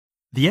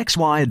The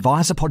XY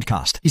Advisor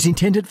podcast is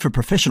intended for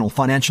professional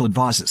financial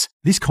advisors.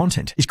 This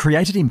content is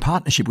created in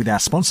partnership with our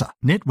sponsor,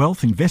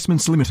 Netwealth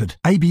Investments Limited,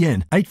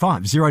 ABN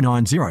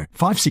 85090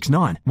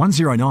 569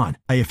 109,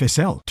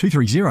 AFSL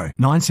 230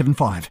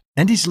 975,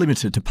 and is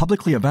limited to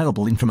publicly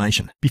available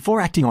information. Before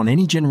acting on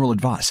any general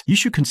advice, you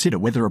should consider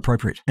whether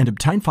appropriate and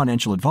obtain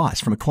financial advice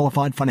from a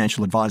qualified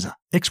financial advisor.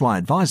 XY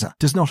Advisor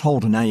does not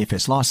hold an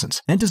AFS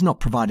license and does not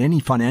provide any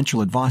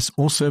financial advice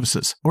or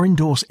services or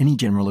endorse any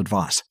general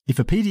advice. If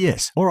a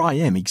PDS or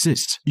IM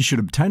exists, you should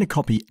obtain a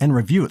copy and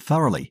review it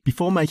thoroughly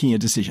before making a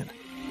decision.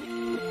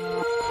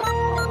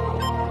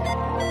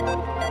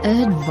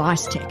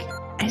 AdviceTech.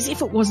 As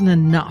if it wasn't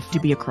enough to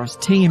be across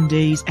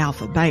TMDs,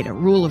 Alpha, Beta,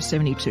 Rule of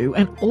 72,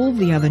 and all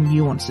the other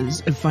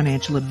nuances of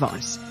financial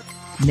advice.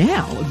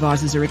 Now,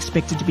 advisors are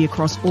expected to be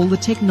across all the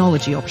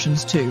technology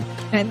options too,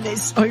 and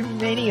there's so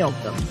many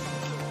of them.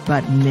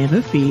 But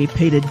never fear,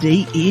 Peita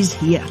D is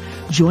here.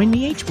 Join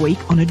me each week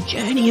on a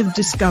journey of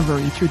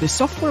discovery through the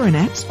software and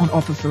apps on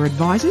offer for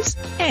advisors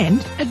and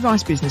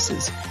advice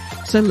businesses.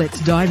 So let's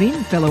dive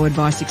in, fellow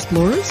advice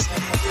explorers.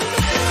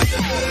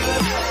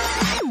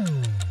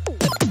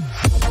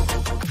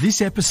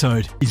 This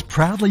episode is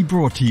proudly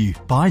brought to you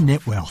by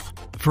Netwealth.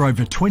 For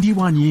over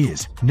 21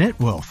 years,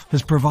 Netwealth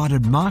has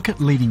provided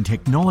market-leading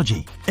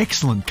technology,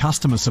 excellent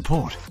customer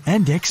support,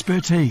 and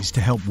expertise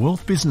to help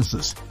wealth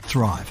businesses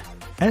thrive.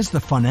 As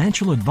the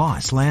financial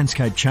advice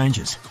landscape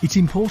changes, it's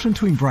important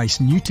to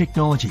embrace new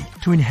technology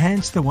to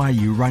enhance the way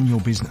you run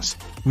your business.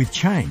 With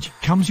change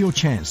comes your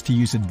chance to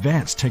use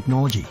advanced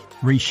technology,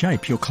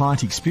 reshape your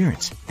client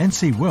experience, and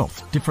see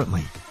wealth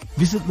differently.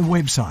 Visit the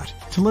website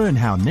to learn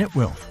how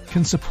Netwealth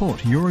can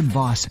support your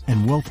advice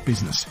and wealth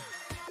business.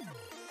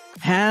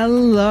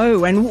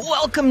 Hello and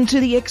welcome to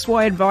the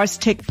XY Advice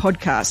Tech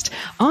Podcast.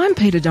 I'm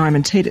Peita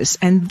Diamantidis,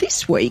 and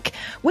this week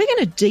we're going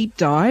to deep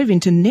dive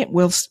into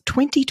Netwealth's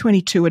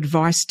 2022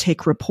 Advice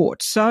Tech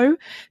Report. So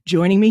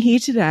joining me here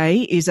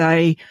today is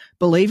a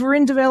believer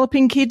in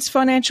developing kids'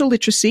 financial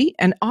literacy,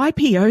 an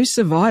IPO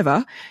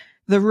survivor,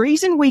 the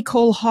reason we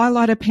call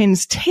highlighter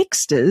pens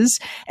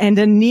texters, and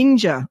a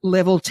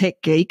ninja-level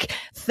tech geek.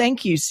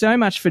 Thank you so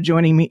much for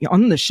joining me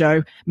on the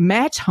show,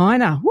 Matt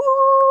Heine. Woo!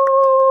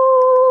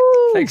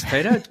 Thanks,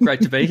 Peita. It's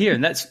great to be here.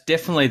 And that's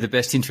definitely the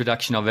best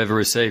introduction I've ever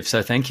received.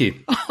 So thank you.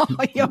 Oh,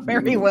 you're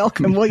very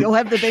welcome. Well, you'll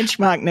have the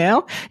benchmark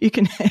now. You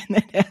can hand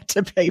that out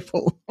to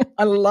people.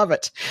 I love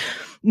it.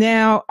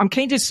 Now, I'm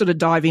keen to sort of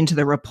dive into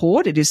the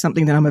report. It is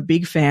something that I'm a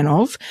big fan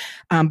of.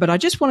 But I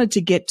just wanted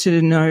to get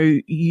to know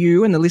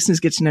you, and the listeners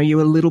get to know you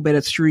a little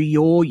better through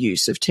your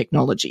use of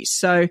technology.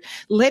 So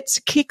let's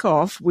kick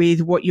off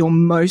with what your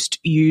most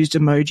used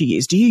emoji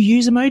is. Do you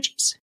use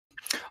emojis?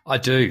 I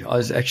do. I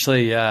was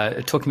actually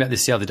talking about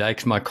this the other day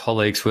because my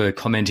colleagues were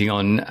commenting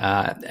on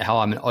how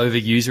I'm an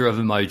overuser of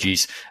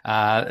emojis.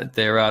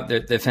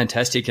 They're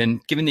fantastic.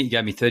 And given that you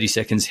gave me 30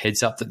 seconds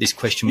heads up that this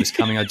question was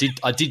coming, I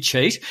did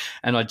cheat,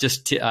 and I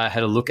just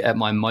had a look at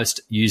my most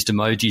used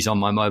emojis on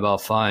my mobile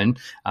phone.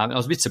 I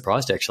was a bit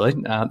surprised actually.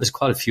 There's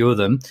quite a few of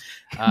them.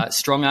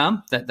 Strong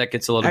arm, that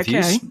gets a lot of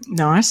views. Okay,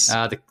 nice.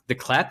 The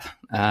clap.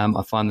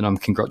 I find that I'm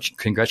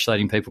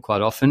congratulating people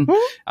quite often.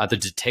 The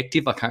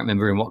detective, I can't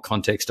remember in what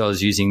context I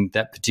was using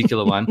that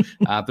particular one,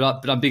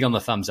 but I'm big on the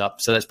thumbs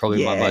up, so that's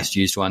probably my most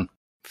used one.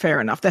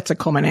 Fair enough. That's a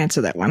common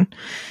answer, that one.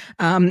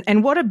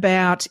 And what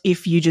about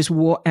if you just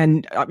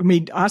and I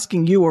mean,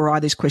 asking you or I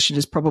this question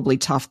is probably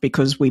tough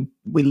because we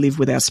live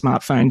with our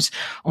smartphones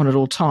on at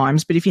all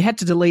times. But if you had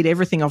to delete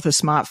everything off the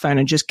smartphone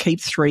and just keep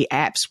 3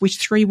 apps, which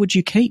 3 would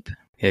you keep?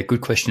 Yeah,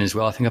 good question as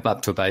well. I think I'm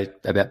up to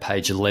about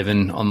page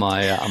 11 on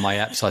my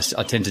apps.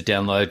 I tend to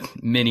download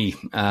many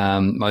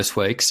most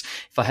weeks.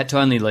 If I had to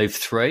only leave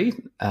 3,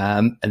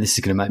 and this is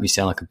going to make me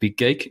sound like a big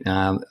geek,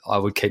 I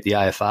would keep the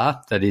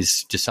AFR. That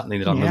is just something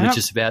that I'm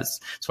religious about.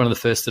 It's one of the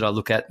first that I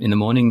look at in the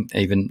morning,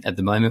 even at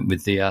the moment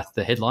with the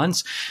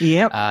headlines.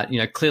 Yep.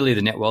 Clearly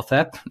the Netwealth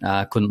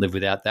app. Couldn't live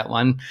without that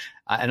one.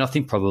 And I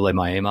think probably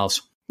my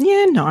emails.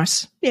 Yeah,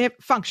 nice. Yeah,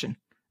 function.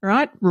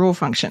 Right? Raw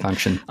function.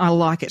 I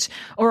like it.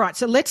 All right.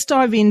 So let's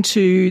dive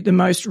into the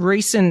most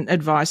recent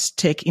Advice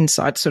Tech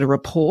Insight sort of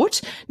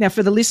report. Now,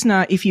 for the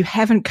listener, if you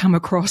haven't come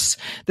across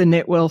the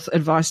Netwealth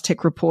Advice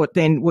Tech Report,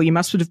 then, well, you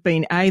must have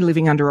been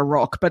living under a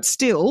rock. But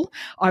still,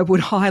 I would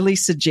highly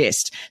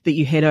suggest that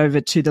you head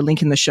over to the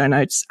link in the show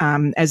notes,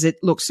 as it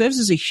serves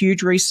as a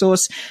huge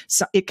resource.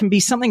 So it can be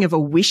something of a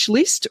wish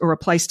list or a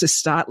place to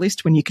start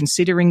list when you're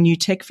considering new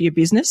tech for your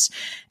business.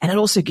 And it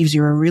also gives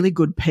you a really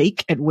good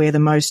peek at where the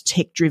most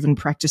tech-driven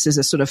practices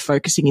are sort of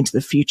focusing into the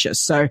future.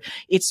 So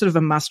it's sort of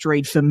a must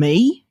read for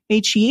me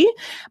each year.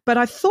 But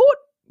I thought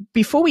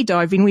before we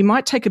dive in, we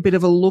might take a bit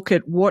of a look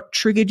at what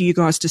triggered you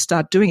guys to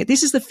start doing it.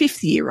 This is the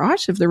 5th year,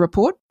 right, of the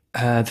report?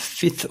 The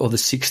 5th or the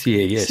 6th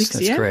year, yes,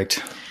 that's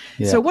correct.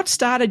 Yeah. So what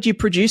started you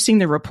producing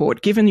the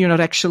report, given you're not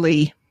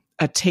actually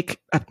a tech,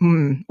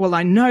 well,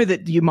 I know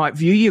that you might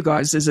view you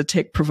guys as a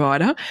tech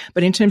provider,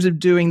 but in terms of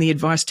doing the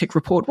Advice Tech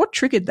Report, what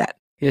triggered that?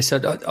 Yeah, so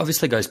it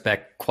obviously goes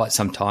back quite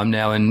some time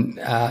now. And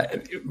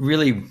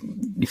really,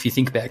 if you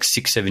think back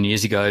 6-7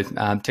 years ago,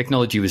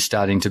 technology was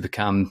starting to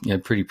become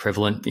pretty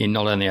prevalent in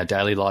not only our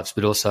daily lives,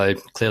 but also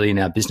clearly in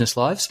our business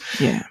lives.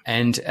 Yeah.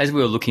 And as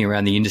we were looking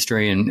around the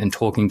industry and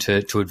talking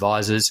to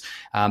advisors,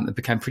 it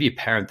became pretty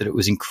apparent that it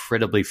was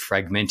incredibly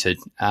fragmented.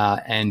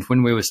 And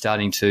when we were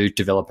starting to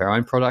develop our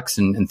own products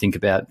and think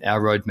about our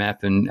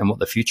roadmap and what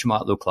the future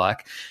might look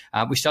like,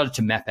 we started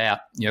to map out,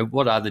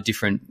 what are the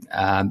different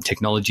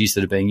technologies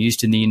that are being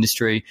used in the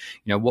industry,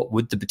 what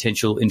would the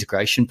potential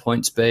integration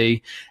points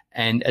be?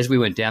 And as we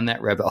went down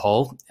that rabbit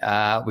hole,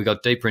 we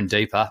got deeper and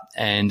deeper,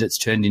 and it's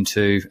turned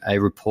into a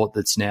report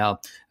that's now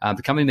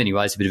become in many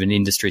ways a bit of an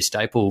industry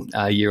staple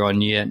year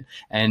on year,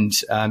 and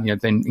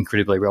been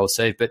incredibly well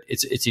received. But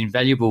it's an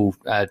invaluable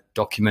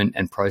document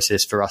and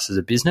process for us as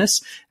a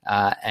business,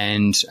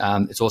 and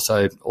it's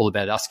also all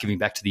about us giving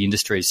back to the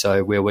industry.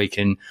 So where we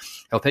can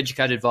help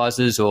educate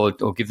advisors or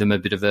give them a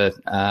bit of a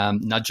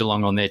nudge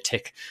along on their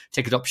tech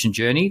adoption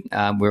journey,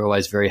 we're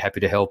always very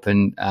happy to help.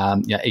 And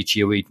each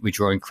year we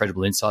draw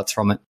incredible insights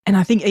from it. And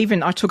I think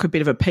even I took a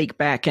bit of a peek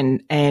back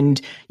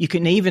and you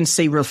can even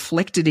see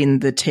reflected in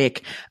the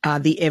tech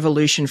the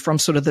evolution from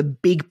sort of the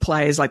big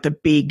players, like the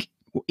big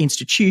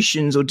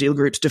institutions or deal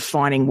groups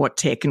defining what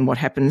tech and what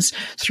happens,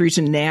 through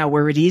to now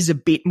where it is a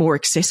bit more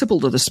accessible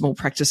to the small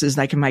practices.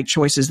 They can make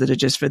choices that are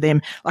just for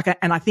them.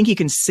 And I think you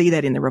can see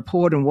that in the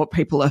report and what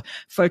people are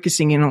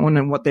focusing in on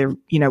and what they're,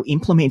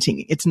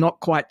 implementing. It's not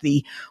quite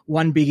the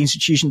one big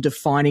institution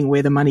defining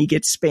where the money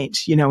gets spent,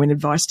 in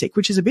AdviceTech,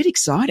 which is a bit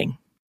exciting.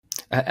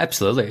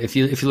 Absolutely. If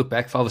you look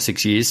back 5 or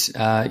 6 years,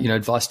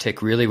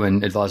 AdviceTech really,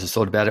 when advisors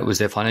thought about it, was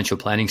their financial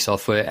planning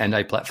software and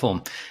a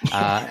platform.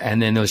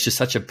 And then there was just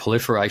such a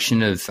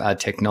proliferation of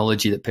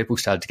technology that people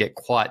started to get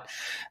quite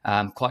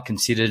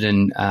considered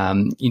and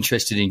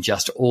interested in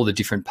just all the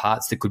different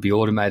parts that could be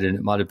automated. And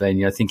it might have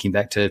been, thinking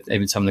back to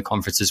even some of the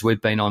conferences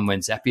we've been on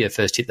when Zapier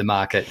first hit the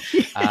market.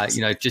 Yes.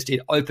 Just it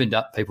opened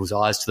up people's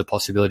eyes to the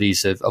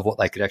possibilities of what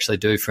they could actually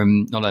do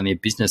from not only a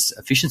business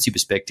efficiency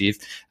perspective,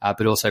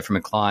 but also from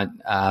a client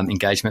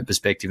engagement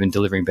perspective and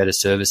delivering better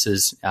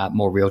services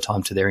more real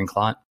time to their end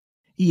client.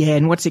 Yeah,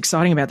 and what's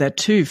exciting about that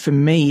too for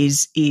me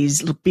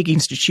is look, big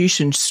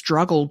institutions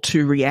struggle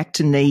to react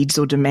to needs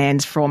or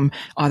demands from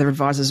either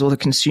advisors or the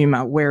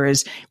consumer,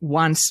 whereas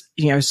once,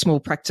 small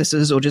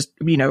practices or just,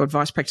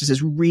 advice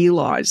practices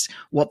realize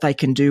what they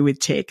can do with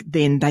tech,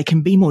 then they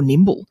can be more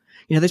nimble.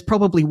 There's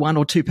probably 1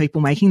 or 2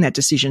 people making that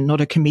decision,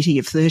 not a committee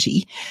of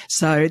 30.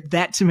 So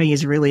that to me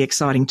is really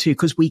exciting too,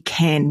 because we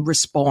can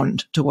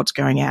respond to what's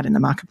going out in the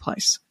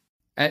marketplace.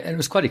 And it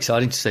was quite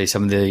exciting to see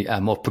some of the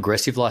more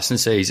progressive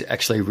licensees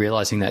actually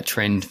realising that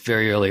trend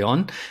very early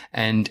on.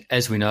 And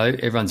as we know,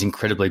 everyone's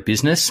incredibly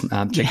business.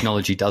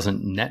 Technology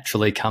doesn't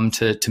naturally come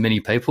to many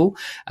people.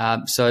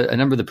 So a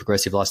number of the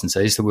progressive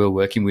licensees that we were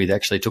working with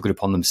actually took it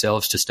upon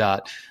themselves to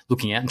start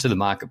looking out into the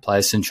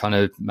marketplace and trying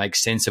to make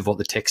sense of what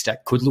the tech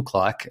stack could look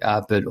like,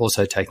 but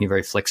also taking a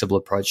very flexible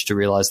approach to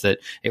realise that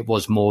it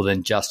was more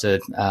than just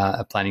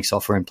a planning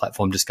software and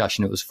platform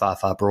discussion. It was far,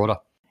 far broader.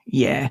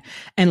 Yeah.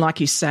 And like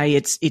you say,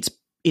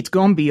 it's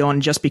gone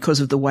beyond just because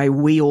of the way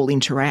we all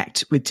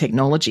interact with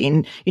technology.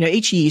 And,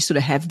 each year you sort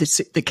of have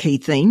the key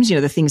themes,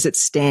 the things that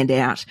stand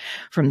out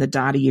from the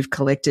data you've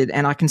collected.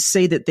 And I can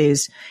see that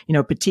there's,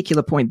 a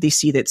particular point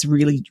this year that's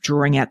really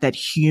drawing out that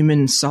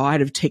human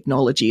side of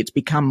technology. It's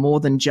become more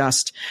than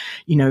just,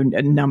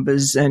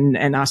 numbers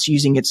and us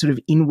using it sort of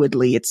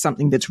inwardly. It's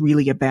something that's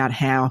really about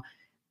how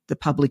the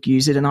public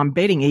use it. And I'm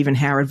betting even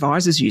how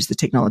advisors use the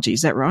technology.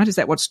 Is that right? Is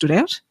that what stood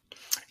out?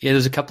 Yeah,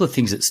 there's a couple of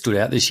things that stood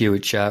out this year,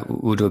 which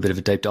we'll do a bit of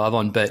a deep dive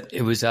on, but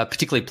it was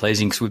particularly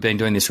pleasing because we've been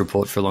doing this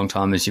report for a long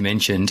time, as you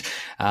mentioned.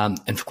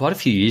 And for quite a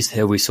few years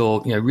there, we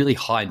saw, really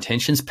high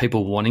intentions,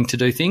 people wanting to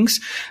do things,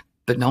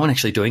 but no one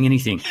actually doing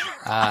anything.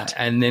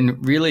 And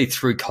then really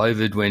through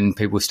COVID, when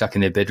people were stuck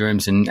in their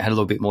bedrooms and had a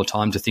little bit more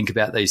time to think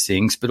about these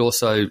things, but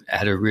also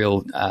had a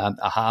real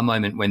aha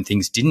moment when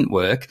things didn't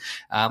work,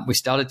 we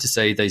started to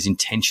see these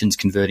intentions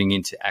converting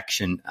into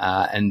action.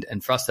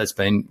 And for us, that's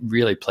been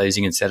really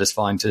pleasing and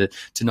satisfying to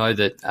know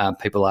that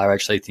people are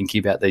actually thinking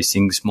about these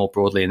things more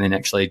broadly and then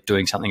actually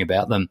doing something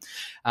about them.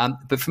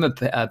 But from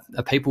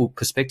a people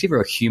perspective or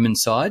a human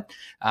side,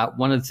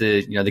 one of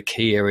the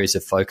key areas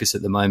of focus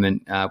at the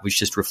moment, which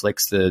just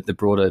reflects the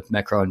broader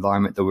macro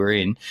environment that we're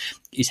in,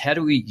 is how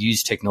do we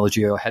use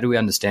technology, or how do we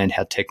understand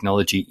how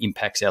technology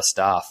impacts our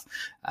staff?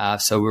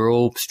 So we're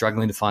all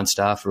struggling to find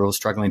staff. We're all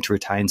struggling to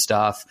retain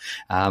staff,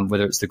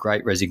 whether it's the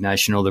great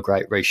resignation or the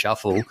great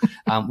reshuffle.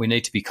 We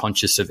need to be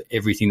conscious of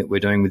everything that we're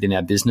doing within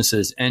our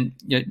businesses. And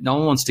no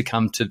one wants to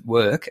come to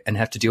work and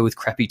have to deal with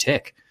crappy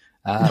tech.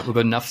 We've got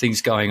enough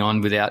things going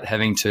on without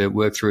having to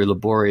work through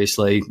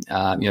laboriously,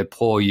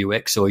 poor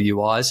UX or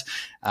UIs.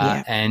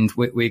 And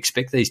we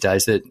expect these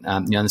days that,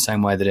 in the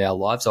same way that our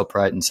lives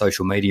operate and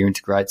social media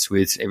integrates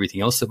with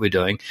everything else that we're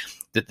doing,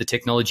 that the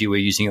technology we're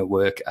using at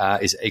work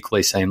is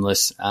equally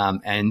seamless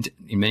and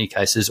in many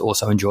cases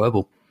also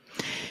enjoyable.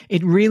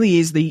 It really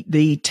is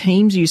the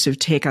team's use of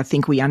tech. I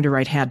think we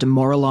underrate how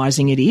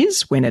demoralizing it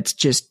is when it's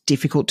just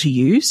difficult to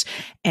use,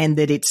 and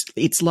that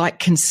it's like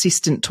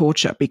consistent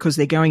torture because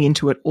they're going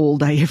into it all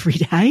day, every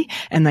day,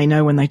 and they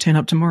know when they turn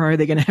up tomorrow,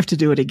 they're going to have to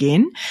do it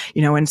again,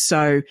 and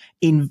so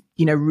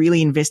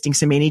really investing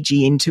some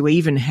energy into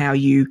even how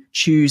you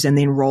choose and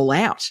then roll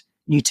out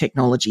new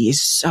technology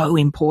is so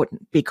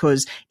important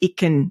because it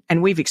can,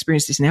 and we've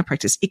experienced this in our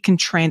practice, it can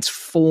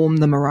transform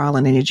the morale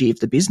and energy of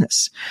the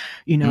business,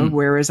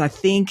 whereas I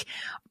think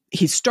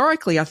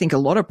historically, I think a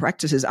lot of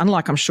practices,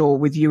 unlike I'm sure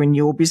with you and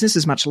your business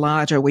is much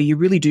larger, where you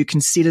really do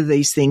consider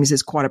these things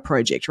as quite a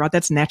project, right?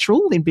 That's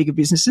natural in bigger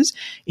businesses.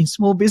 In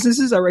small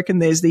businesses, I reckon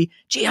there's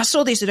I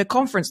saw this at a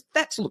conference.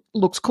 That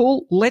looks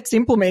cool. Let's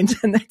implement.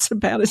 And that's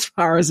about as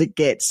far as it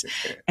gets.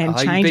 And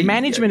change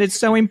management is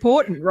so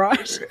important,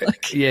 right?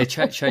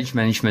 Change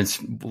management's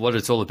what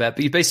it's all about.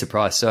 But you'd be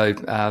surprised. So,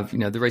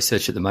 the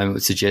research at the moment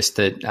would suggest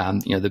that,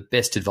 the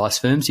best advice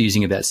firms are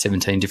using about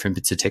 17 different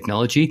bits of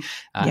technology,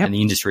 and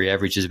the industry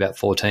average is about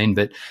 14.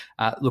 But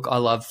look, I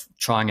love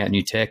trying out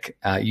new tech,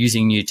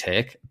 using new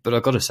tech. But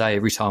I've got to say,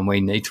 every time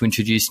we need to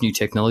introduce new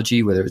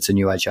technology, whether it's a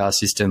new HR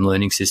system,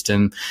 learning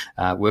system,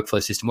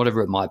 workflow system,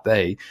 whatever it might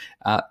be,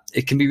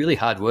 it can be really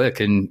hard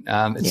work. And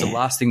it's the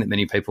last thing that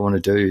many people want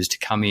to do is to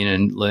come in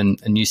and learn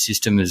a new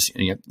system as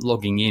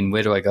logging in.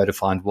 Where do I go to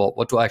find what?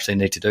 What do I actually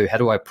need to do? How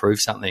do I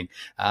prove something?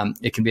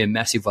 It can be a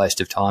massive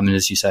waste of time and,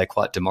 as you say,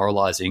 quite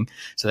demoralizing.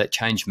 So that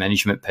change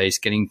management piece,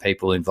 getting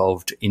people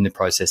involved in the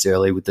process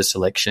early with the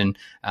selection,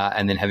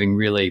 and then having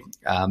really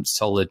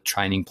solid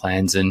training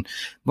plans, and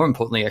more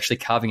importantly, actually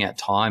carving out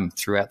time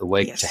throughout the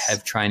week to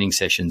have training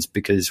sessions,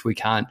 because we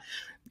can't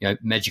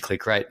magically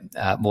create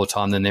more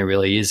time than there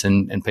really is,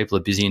 and people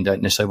are busy and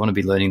don't necessarily want to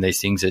be learning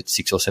these things at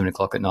 6 or 7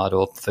 o'clock at night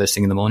or first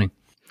thing in the morning.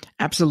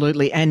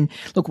 Absolutely. And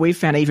look, we've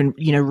found even,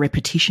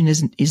 repetition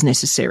is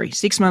necessary.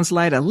 6 months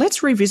later,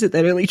 let's revisit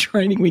that early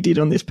training we did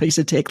on this piece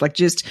of tech, like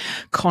just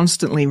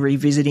constantly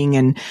revisiting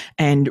and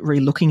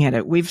relooking at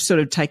it. We've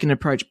sort of taken an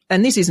approach,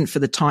 and this isn't for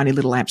the tiny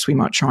little apps we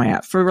might try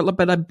out,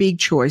 but a big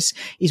choice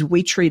is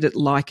we treat it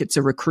like it's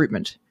a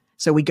recruitment.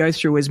 So we go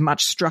through as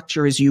much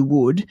structure as you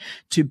would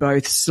to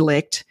both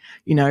select,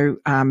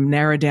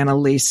 narrow down a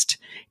list,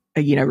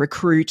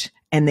 recruit,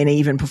 and then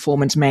even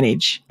performance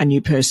manage a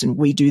new person.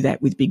 We do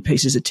that with big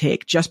pieces of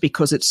tech just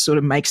because it sort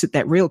of makes it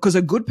that real. Because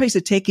a good piece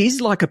of tech is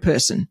like a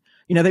person.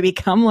 They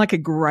become like a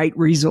great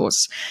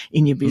resource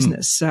in your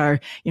business. So,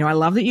 I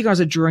love that you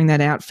guys are drawing that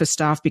out for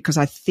staff, because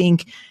I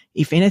think,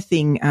 if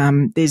anything,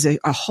 there's a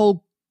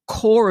whole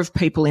core of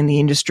people in the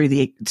industry,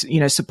 the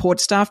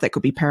support staff, that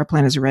could be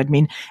paraplanners or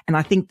admin, and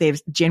I think they're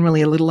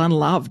generally a little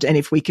unloved. And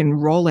if we can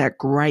roll out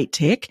great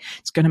tech,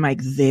 it's going to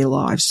make their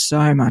lives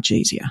so much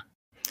easier.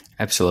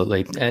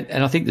 Absolutely.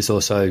 And I think there's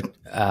also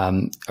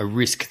a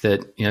risk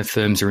that,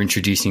 firms are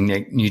introducing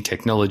new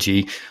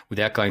technology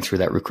without going through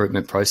that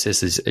recruitment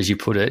process, as you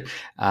put it,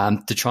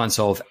 to try and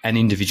solve an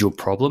individual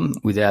problem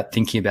without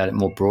thinking about it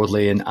more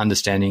broadly and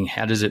understanding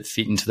how does it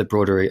fit into the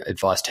broader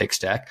advice tech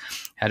stack.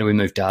 How do we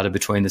move data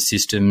between the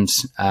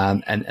systems?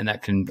 And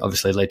that can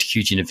obviously lead to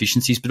huge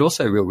inefficiencies, but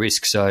also real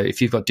risk. So if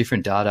you've got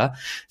different data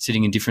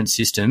sitting in different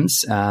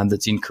systems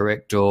that's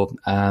incorrect or,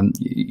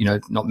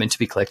 not meant to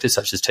be collected,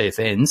 such as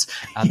TFNs,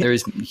 there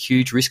is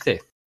huge risk there.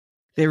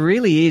 There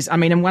really is. I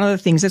mean, and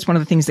that's one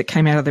of the things that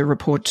came out of the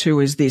report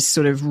too, is this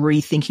sort of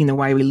rethinking the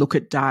way we look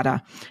at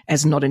data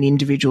as not an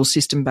individual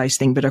system-based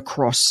thing, but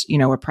across,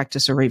 a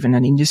practice or even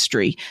an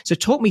industry. So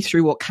talk me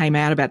through what came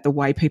out about the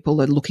way people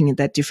are looking at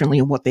that differently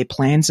and what their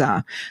plans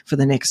are for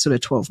the next sort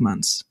of 12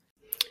 months.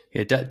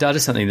 Yeah, data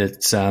is something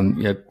that's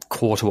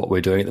core to what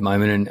we're doing at the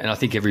moment, and I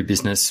think every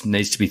business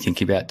needs to be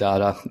thinking about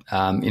data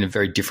in a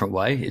very different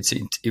way.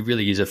 It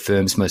really is a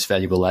firm's most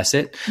valuable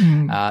asset.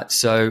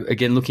 So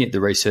again, looking at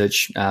the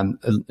research, a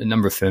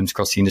number of firms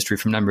across the industry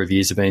from a number of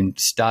years have been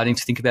starting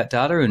to think about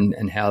data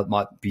and how it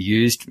might be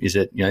used. Is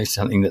it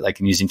something that they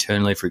can use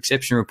internally for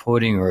exception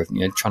reporting, or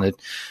trying to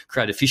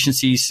create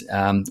efficiencies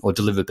or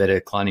deliver better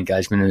client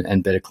engagement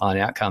and better client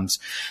outcomes?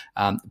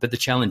 But the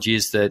challenge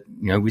is that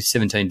with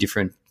 17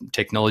 different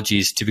technologies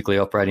typically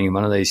operating in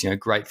one of these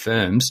great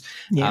firms,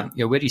 where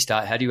do you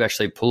start? How do you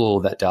actually pull all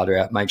of that data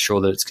out, make sure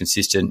that it's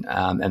consistent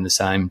and the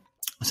same,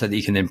 so that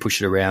you can then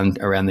push it around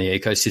the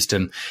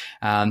ecosystem?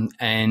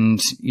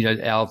 And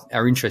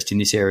our interest in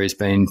this area has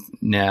been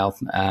now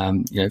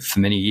for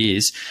many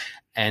years.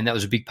 And that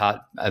was a big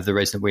part of the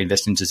reason that we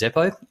invested into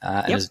Xeppo.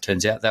 And as it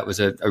turns out, that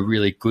was a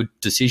really good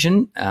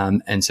decision.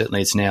 And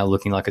certainly it's now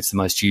looking like it's the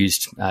most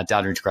used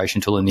data integration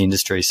tool in the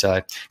industry.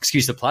 So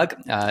excuse the plug.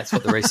 It's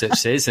what the research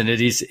says, and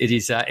it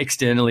is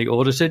externally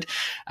audited.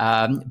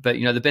 But,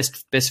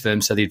 the best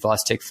firms are the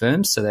advice tech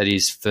firms. So that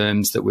is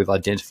firms that we've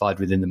identified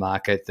within the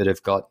market that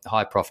have got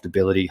high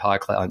profitability, high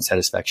client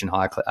satisfaction,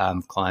 high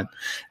client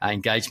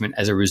engagement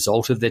as a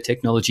result of their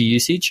technology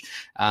usage,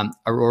 are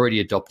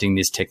already adopting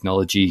this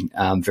technology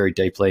very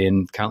deeply,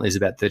 and currently there's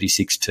about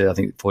 36 to I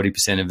think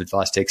 40% of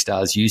advice tech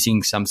stars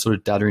using some sort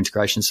of data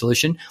integration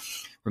solution.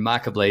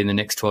 remarkably, in the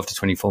next 12 to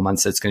 24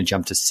 months, that's going to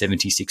jump to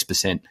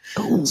 76%.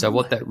 Ooh. So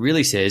what that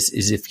really says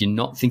is if you're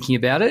not thinking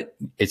about it,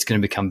 it's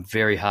going to become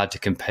very hard to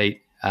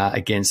compete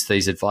against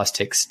these advice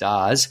tech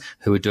stars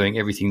who are doing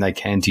everything they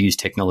can to use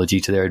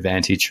technology to their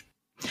advantage.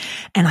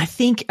 And I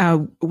think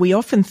we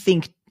often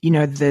think,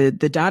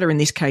 the data in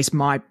this case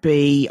might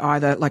be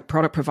either like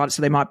product providers.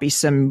 So there might be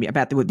some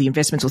about the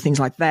investments or things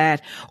like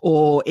that,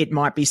 or it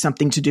might be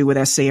something to do with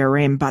our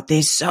CRM, but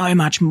there's so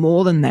much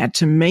more than that.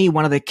 To me,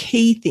 one of the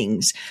key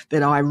things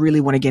that I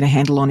really want to get a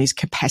handle on is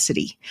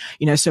capacity.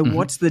 So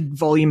what's the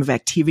volume of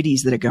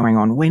activities that are going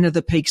on? When are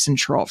the peaks and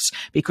troughs?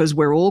 Because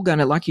we're all going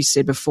to, like you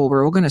said before,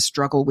 we're all going to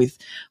struggle with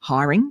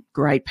hiring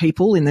great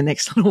people in the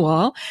next little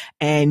while.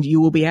 And you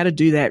will be able to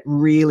do that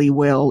really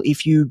well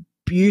if you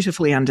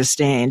beautifully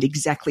understand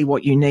exactly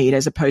what you need,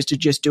 as opposed to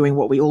just doing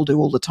what we all do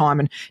all the time.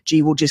 And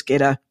we'll just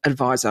get a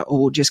advisor or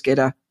we'll just get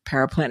a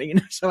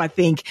paraplanner. So I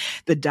think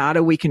the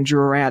data we can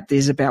draw out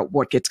is about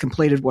what gets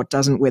completed, what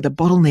doesn't, where the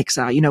bottlenecks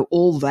are,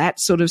 all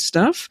that sort of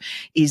stuff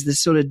is the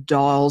sort of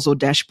dials or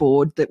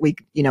dashboard that we,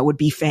 would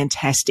be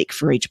fantastic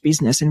for each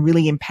business and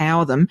really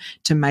empower them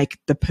to make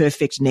the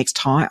perfect next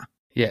hire.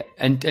 Yeah,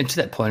 and to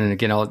that point, and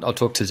again, I'll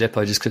talk to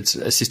Xeppo just because it's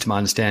a system I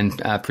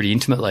understand pretty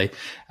intimately.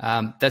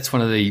 That's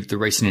one of the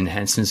recent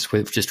enhancements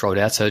we've just rolled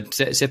out. So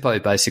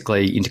Xeppo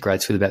basically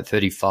integrates with about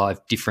 35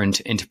 different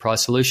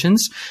enterprise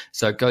solutions.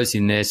 So it goes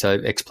in there, so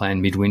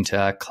Xplan,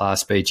 Midwinter,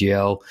 Class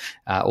BGL,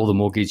 all the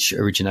mortgage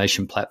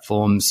origination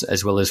platforms,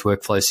 as well as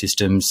workflow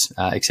systems,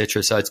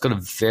 etc. So it's got a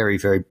very,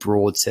 very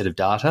broad set of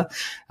data.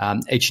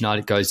 Each night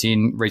it goes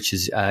in,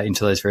 reaches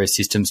into those various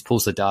systems,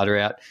 pulls the data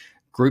out,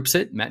 groups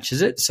it,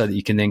 matches it, so that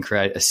you can then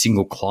create a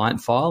single client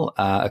file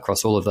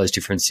across all of those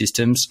different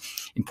systems.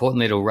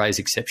 Importantly, it'll raise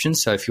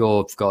exceptions. So if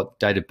you've got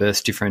date of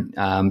birth different,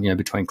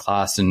 between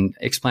Class and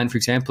Xplan, for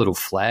example, it'll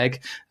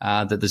flag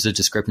that there's a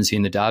discrepancy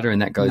in the data,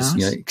 and that goes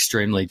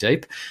extremely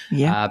deep.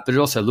 Yeah. But it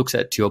also looks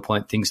at, to your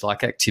point, things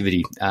like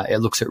activity. It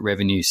looks at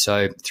revenue.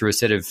 So through a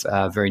set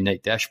of very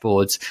neat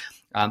dashboards,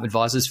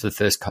 advisors for the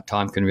first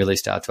time can really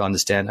start to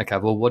understand, okay,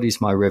 well, what is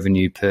my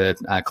revenue per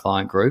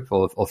client group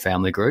or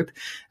family group?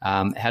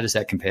 How does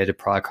that compare to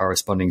prior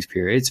corresponding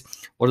periods?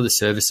 What are the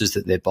services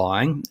that they're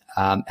buying?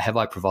 Have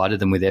I provided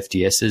them with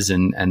FDSs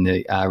and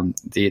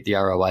the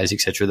ROAs, et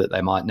cetera, that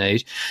they might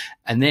need?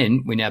 And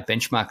then we now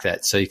benchmark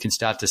that. So you can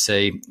start to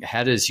see,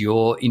 how does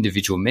your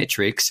individual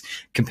metrics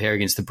compare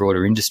against the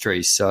broader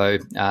industry? So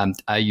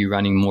are you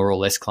running more or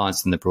less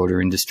clients than the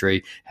broader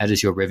industry? How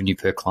does your revenue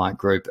per client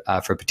group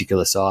for a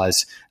particular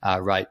size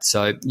rate?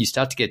 So you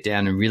start to get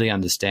down and really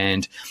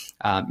understand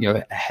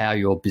how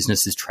your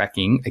business is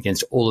tracking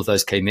against all of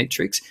those key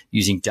metrics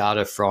using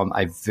data from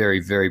a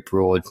very, very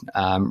broad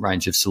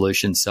range of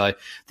solutions. So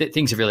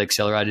things have really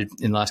accelerated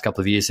in the last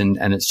couple of years, and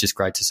it's just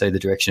great to see the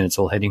direction it's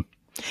all heading.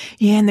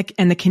 Yeah,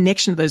 and the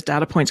connection of those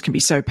data points can be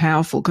so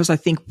powerful, because I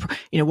think,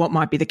 what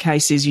might be the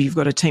case is you've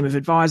got a team of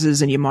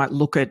advisors and you might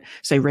look at,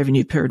 say,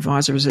 revenue per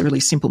advisor as a really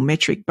simple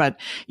metric, but,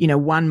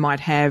 one might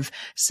have,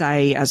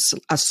 say,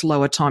 a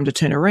slower time to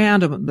turn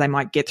around, or they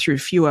might get through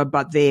fewer,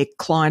 but their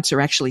clients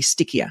are actually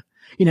stickier.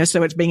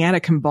 So it's being able to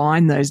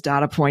combine those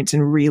data points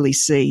and really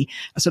see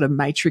a sort of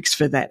matrix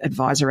for that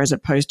advisor, as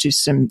opposed to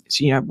some,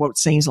 what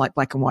seems like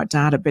black and white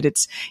data, but it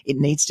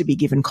needs to be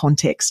given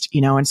context,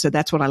 and so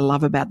that's what I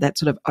love about that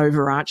sort of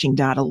overarching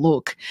data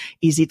look,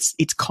 is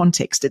it's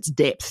context, it's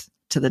depth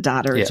to the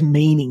data, its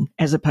meaning,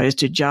 as opposed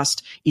to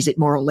just, is it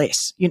more or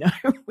less,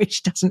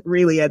 which doesn't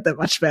really add that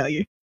much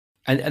value.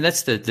 And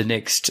that's the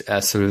next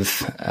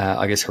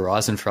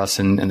horizon for us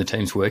and the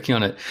teams working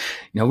on it.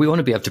 We want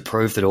to be able to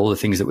prove that all the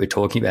things that we're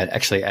talking about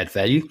actually add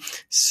value.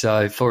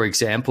 So, for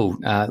example,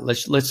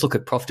 let's look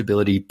at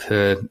profitability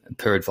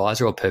per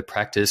advisor or per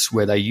practice,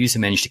 where they use a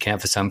managed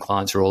account for some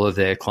clients or all of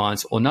their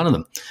clients or none of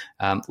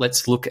them.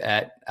 Let's look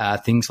at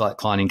things like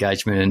client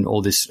engagement and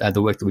all this,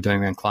 the work that we're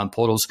doing around client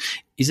portals.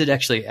 Is it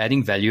actually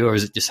adding value, or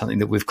is it just something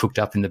that we've cooked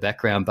up in the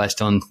background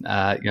based on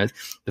the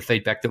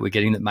feedback that we're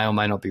getting that may or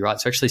may not be right?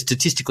 So actually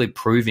statistically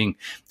proving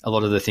a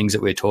lot of the things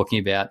that we're talking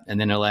about, and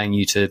then allowing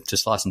you to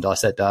slice and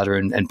dice that data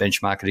and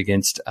benchmark it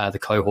against the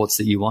cohorts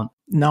that you want.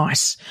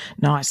 Nice.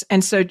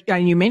 And so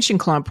you mentioned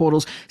client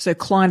portals. So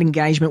client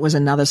engagement was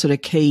another sort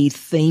of key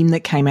theme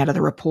that came out of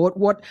the report.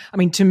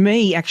 To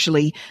me,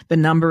 actually, the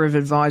number of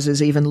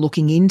advisors even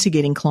looking into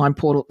getting client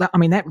portal, that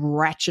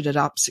ratcheted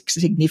up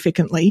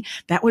significantly.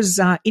 That was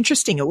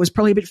interesting. It was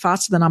probably a bit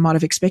faster than I might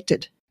have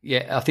expected.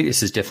 Yeah, I think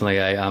this is definitely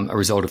a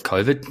result of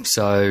COVID.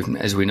 So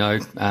as we know,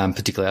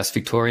 particularly us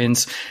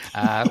Victorians,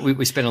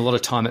 we spent a lot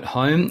of time at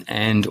home,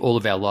 and all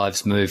of our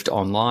lives moved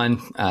online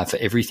for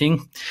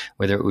everything,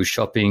 whether it was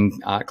shopping,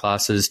 art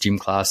classes, gym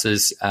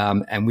classes.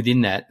 And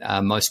within that,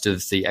 most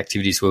of the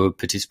activities we were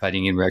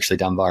participating in were actually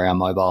done via our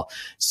mobile.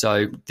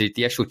 So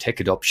the actual tech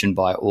adoption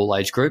by all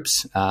age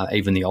groups,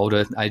 even the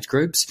older age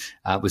groups,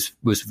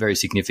 was very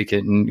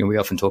significant. And we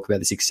often talk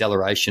about this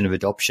acceleration of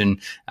adoption,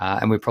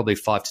 and we're probably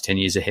 5 to 10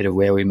 years ahead of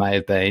where we may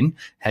have been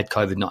had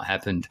COVID not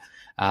happened.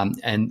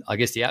 And I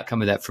guess the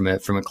outcome of that from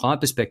a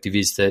client perspective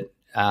is that,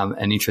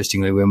 and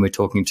interestingly, when we're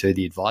talking to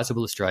the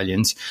advisable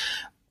Australians,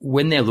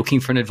 when they're looking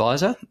for an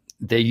advisor,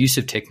 their use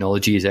of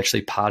technology is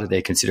actually part of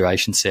their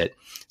consideration set.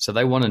 So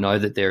they want to know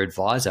that their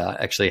advisor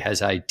actually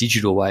has a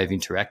digital way of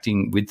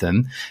interacting with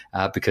them,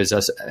 because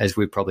as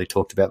we've probably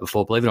talked about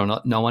before, believe it or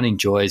not, no one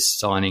enjoys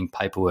signing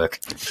paperwork.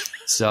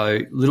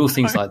 So little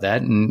things like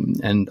that,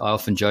 and I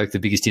often joke the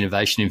biggest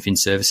innovation in fin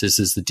services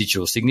is the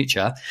digital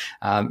signature.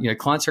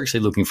 Clients are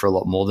actually looking for a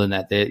lot more than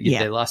that.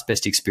 Their last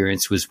best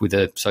experience was with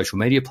a social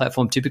media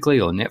platform typically,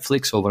 or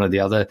Netflix, or one of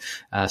the other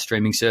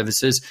streaming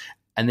services.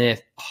 And they're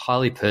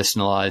highly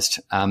personalized,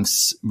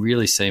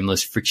 really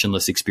seamless,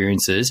 frictionless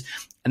experiences.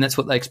 And that's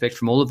what they expect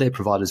from all of their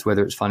providers,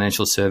 whether it's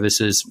financial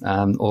services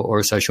or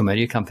a social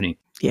media company.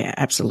 Yeah,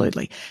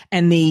 absolutely.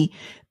 And the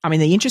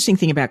interesting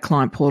thing about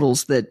client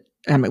portals that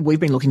we've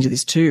been looking to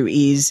this too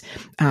is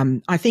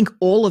I think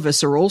all of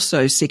us are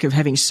also sick of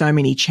having so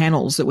many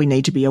channels that we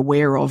need to be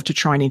aware of to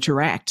try and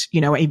interact,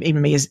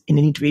 even me as an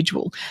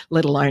individual,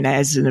 let alone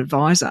as an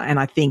advisor. And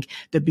I think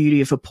the beauty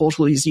of a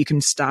portal is you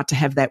can start to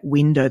have that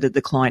window that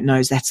the client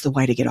knows that's the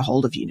way to get a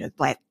hold of you.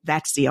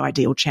 That's the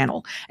ideal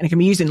channel. And it can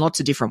be used in lots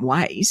of different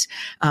ways.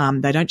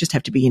 They don't just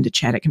have to be into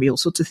chat. It can be all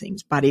sorts of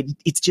things, but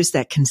it's just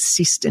that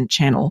consistent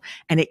channel,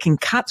 and it can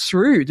cut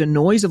through the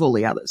noise of all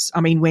the others.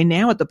 I mean, we're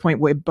now at the point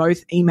where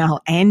both email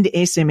and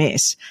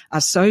SMS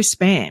are so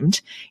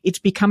spammed, it's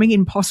becoming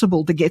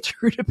impossible to get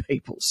through to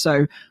people.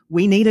 So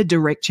we need a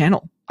direct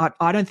channel.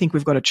 I don't think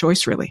we've got a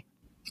choice, really.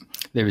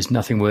 There is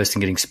nothing worse than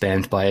getting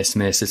spammed by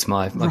SMS. It's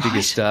my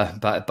biggest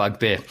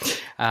bugbear.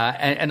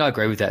 And I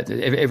agree with that.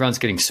 Everyone's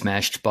getting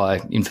smashed by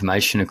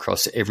information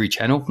across every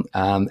channel.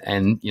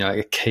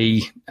 A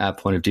key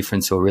point of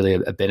difference, or really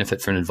a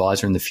benefit for an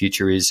advisor in the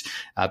future, is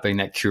being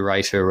that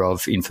curator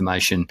of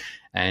information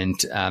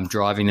and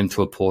driving them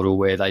to a portal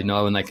where they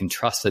know and they can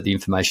trust that the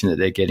information that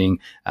they're getting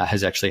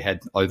has actually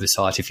had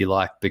oversight, if you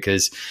like,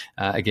 because,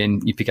 again,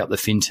 you pick up the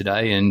fin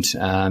today and,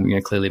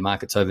 clearly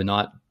markets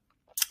overnight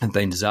have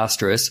been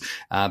disastrous,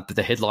 but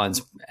the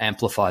headlines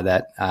amplify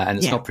that, and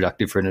it's not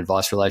productive for an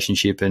advice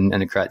relationship, and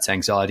it creates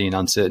anxiety and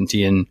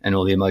uncertainty and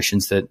all the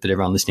emotions that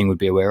everyone listening would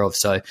be aware of.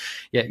 So,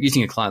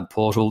 using a client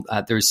portal,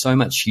 there is so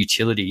much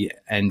utility,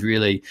 and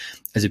really,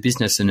 as a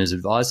business and as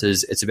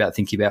advisors, it's about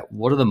thinking about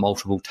what are the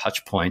multiple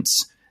touch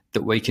points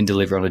that we can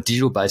deliver on a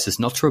digital basis,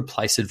 not to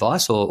replace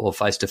advice or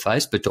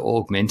face-to-face, but to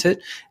augment it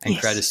and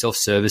create a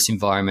self-service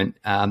environment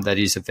that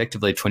is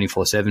effectively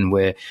 24/7,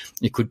 where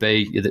it could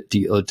be that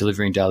you're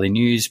delivering daily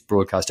news,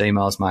 broadcast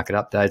emails, market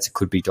updates. It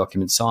could be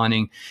document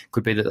signing. It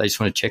could be that they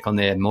just want to check on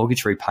their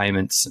mortgage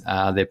repayments,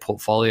 their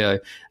portfolio,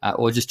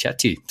 or just chat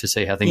to you to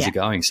see how things are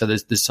going. So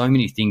there's so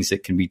many things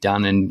that can be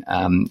done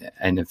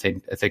and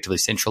effectively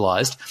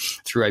centralized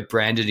through a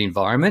branded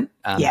environment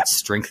that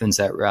strengthens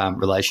that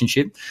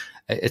relationship.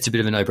 It's a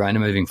bit of a no-brainer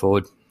moving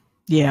forward.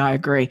 Yeah, I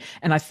agree.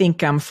 And I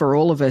think for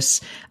all of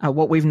us,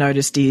 what we've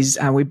noticed is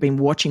we've been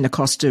watching the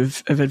cost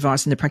of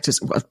advice in the practice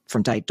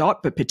from day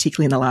dot, but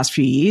particularly in the last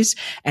few years.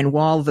 And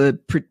while the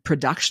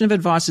production of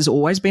advice has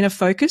always been a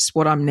focus,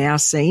 what I'm now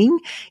seeing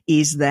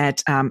is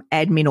that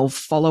admin or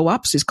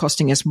follow-ups is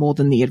costing us more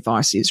than the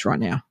advice is right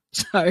now.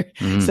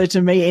 So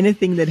to me,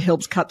 anything that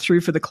helps cut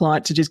through for the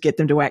client to just get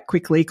them to act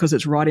quickly because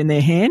it's right in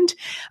their hand,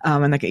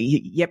 and they go,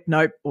 yep,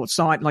 nope, or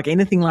sign, like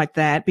anything like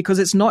that, because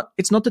it's not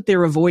that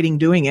they're avoiding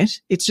doing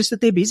it. It's just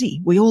that they're busy.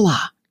 We all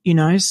are.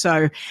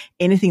 So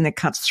anything that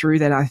cuts through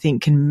that, I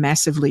think, can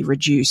massively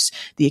reduce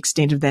the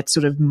extent of that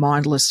sort of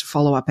mindless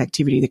follow-up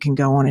activity that can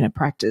go on in a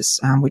practice,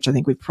 which I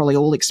think we've probably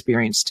all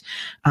experienced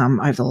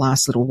over the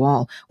last little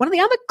while. One of the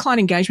other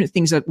client engagement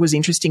things that was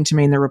interesting to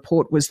me in the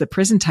report was the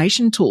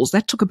presentation tools.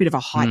 That took a bit of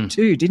a hype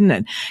too, didn't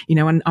it?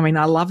 And I mean,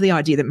 I love the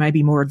idea that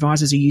maybe more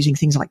advisors are using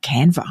things like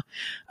Canva,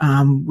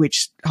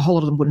 which a whole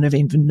lot of them wouldn't have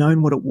even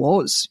known what it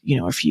was,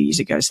 a few years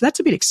ago. So that's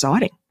a bit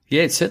exciting.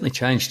 Yeah, it's certainly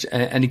changed.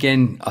 And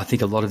again, I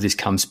think a lot of this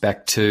comes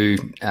back to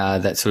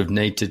that sort of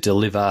need to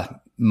deliver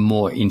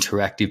more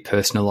interactive,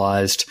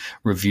 personalized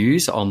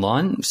reviews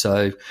online.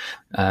 So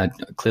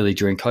clearly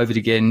during COVID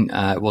again,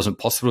 it wasn't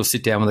possible to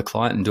sit down with a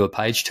client and do a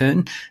page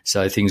turn.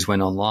 So things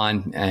went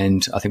online.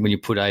 And I think when you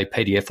put a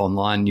PDF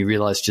online, you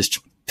realize just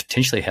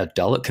potentially how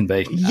dull it can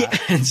be. Yeah.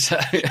 And so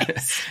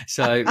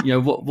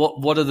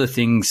what are the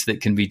things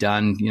that can be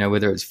done,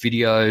 whether it's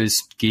videos,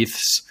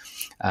 GIFs,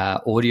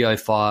 audio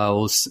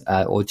files,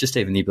 or just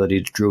even the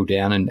ability to drill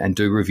down and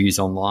do reviews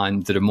online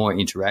that are more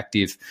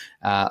interactive.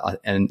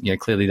 And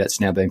clearly that's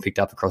now being picked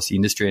up across the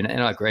industry.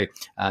 And I agree.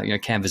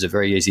 Canva is a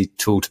very easy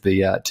tool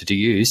to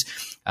use.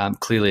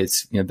 Clearly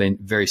it's been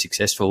very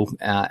successful,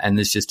 and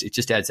it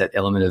just adds that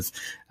element of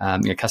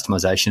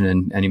customization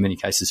and in many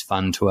cases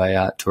fun to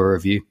a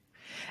review.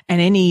 And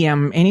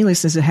any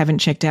listeners that haven't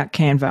checked out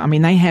Canva, I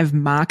mean, they have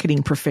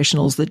marketing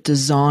professionals that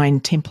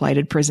design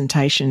templated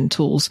presentation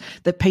tools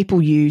that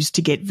people use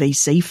to get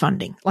VC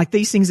funding. Like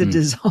these things are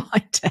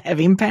designed to have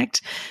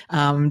impact,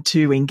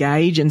 to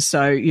engage. And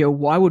so,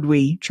 why would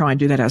we try and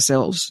do that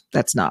ourselves?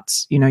 That's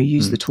nuts.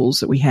 Use the tools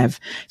that we have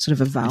sort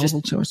of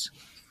available to us.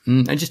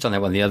 And just on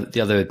that one,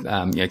 the other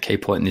key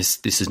point, and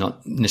this is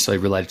not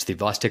necessarily related to the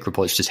AdviceTech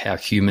Report, it's just how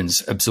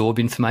humans absorb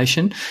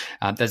information.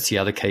 That's the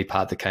other key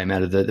part that came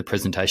out of the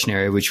presentation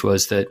area, which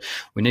was that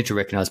we need to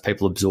recognise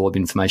people absorb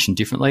information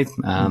differently.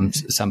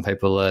 Some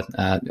people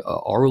are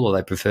oral, or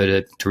they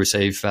prefer to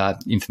receive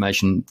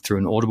information through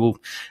an audible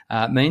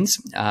means,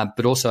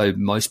 but also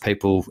most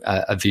people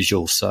are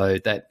visual. So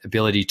that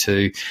ability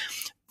to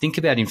think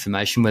about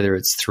information, whether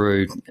it's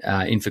through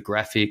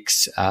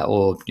infographics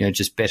or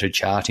just better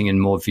charting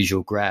and more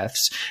visual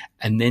graphs,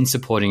 and then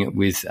supporting it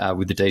with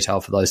the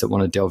detail for those that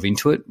want to delve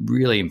into it,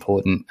 really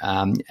important.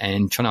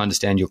 And trying to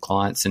understand your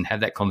clients and have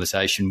that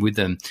conversation with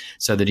them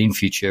so that in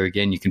future,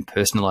 again, you can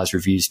personalise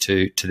reviews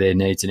to their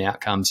needs and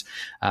outcomes.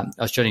 I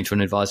was chatting to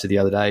an advisor the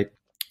other day.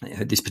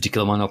 This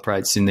particular one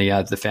operates in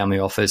the family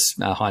office,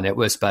 high net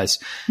worth space.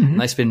 Mm-hmm.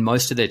 And they spend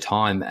most of their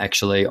time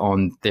actually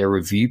on their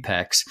review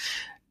packs,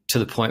 to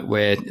the point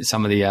where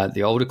some of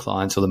the older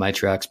clients, or the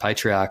matriarchs,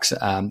 patriarchs,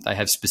 they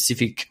have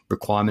specific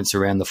requirements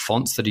around the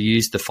fonts that are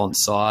used, the font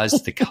size,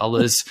 the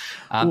colours.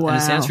 Wow. And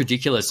it sounds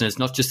ridiculous. And it's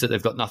not just that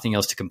they've got nothing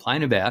else to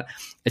complain about.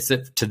 It's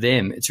that to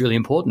them, it's really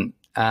important.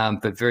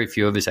 But very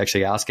few of us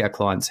actually ask our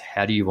clients,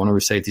 how do you want to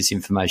receive this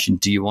information?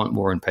 Do you want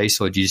War and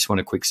Peace, or do you just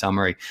want a quick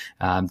summary?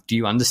 Do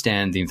you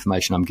understand the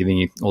information I'm giving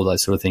you? All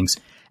those sort of things.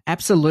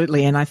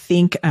 Absolutely. And I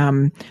think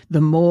the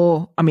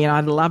more,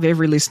 I'd love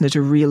every listener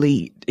to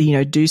really,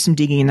 do some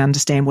digging and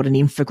understand what an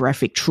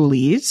infographic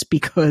truly is,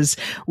 because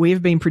we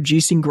have been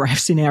producing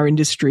graphs in our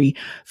industry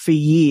for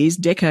years,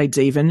 decades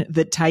even,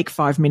 that take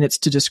 5 minutes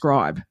to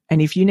describe.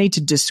 And if you need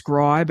to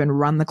describe and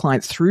run the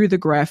client through the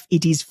graph,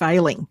 it is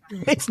failing.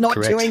 It's not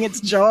Correct. Doing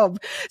its job.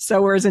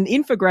 So whereas an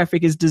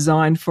infographic is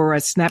designed for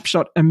a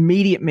snapshot,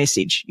 immediate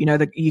message,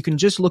 that you can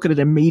just look at it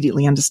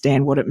immediately,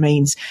 understand what it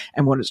means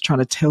and what it's trying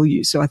to tell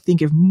you. So I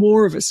think if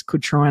more of us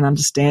could try and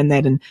understand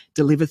that and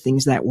deliver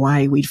things that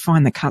way, we'd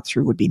find the cut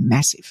through would be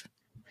massive.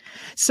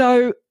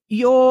 So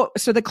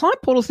the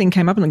client portal thing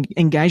came up in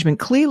engagement.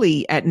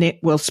 Clearly at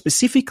Netwealth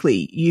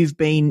specifically, you've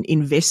been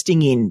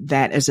investing in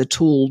that as a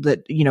tool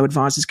that,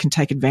 advisors can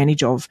take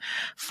advantage of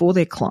for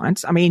their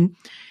clients.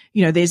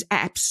 There's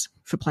apps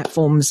for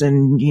platforms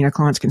and,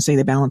 clients can see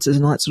their balances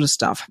and all that sort of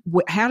stuff.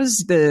 How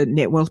does the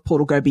Netwealth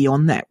portal go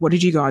beyond that? What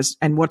did you guys,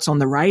 and what's on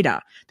the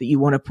radar that you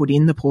want to put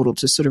in the portal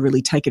to sort of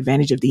really take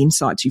advantage of the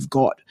insights you've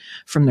got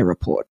from the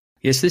report?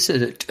 Yes, this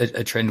is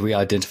a trend we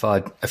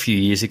identified a few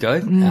years ago,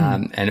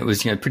 and it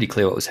was pretty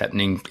clear what was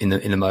happening in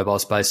the mobile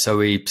space. So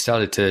we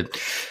started to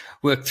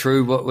work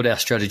through what our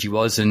strategy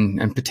was,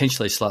 and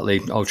potentially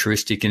slightly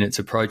altruistic in its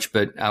approach,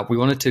 but we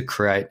wanted to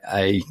create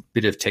a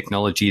bit of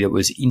technology that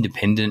was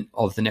independent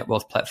of the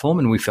Netwealth platform,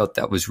 and we felt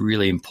that was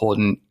really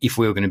important if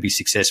we were going to be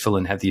successful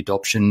and have the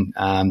adoption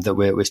that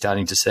we're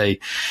starting to see.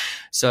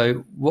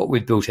 So what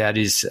we've built out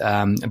is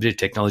a bit of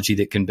technology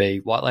that can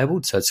be white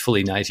labeled, so it's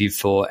fully native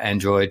for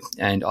Android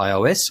and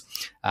iOS.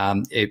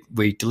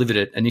 We delivered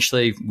it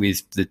initially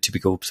with the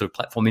typical sort of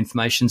platform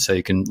information, so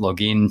you can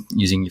log in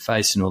using your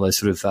face and all those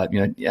sort of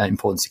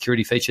important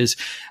security features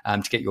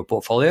to get your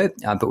portfolio.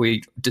 But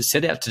we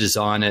set out to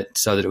design it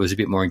so that it was a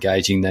bit more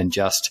engaging than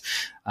just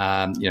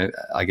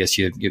I guess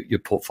your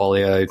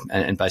portfolio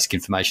and basic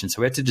information.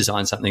 So we had to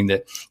design something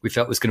that we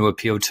felt was going to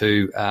appeal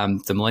to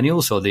the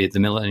millennials, or the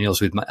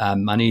millennials with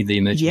money, the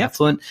emerging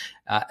affluent,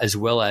 as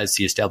well as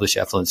the established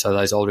affluent. So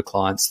those older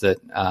clients that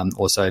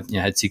also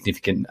had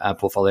significant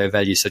portfolio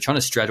value. So trying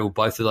to straddle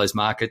both of those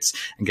markets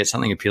and get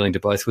something appealing to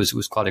both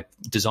was quite a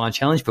design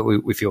challenge, but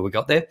we feel we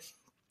got there.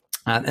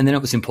 And then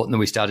it was important that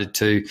we started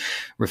to,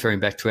 referring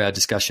back to our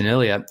discussion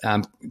earlier,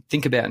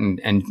 think about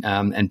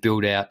and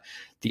build out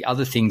the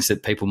other things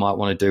that people might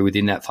want to do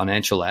within that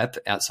financial app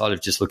outside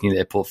of just looking at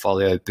their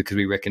portfolio, because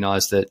we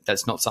recognise that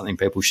that's not something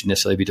people should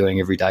necessarily be doing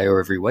every day or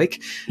every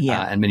week.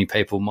 Yeah. And many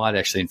people might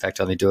actually, in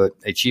fact, only do it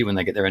each year when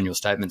they get their annual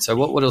statement. So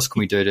what else can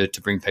we do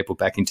to bring people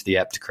back into the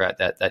app to create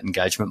that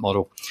engagement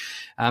model?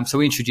 So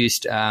we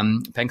introduced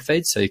bank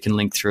feeds, so you can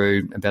link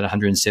through about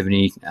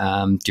 170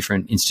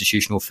 different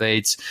institutional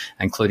feeds,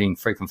 including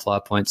frequent flyer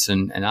points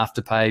and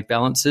afterpay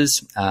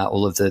balances,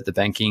 all of the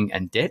banking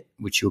and debt,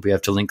 which you'll be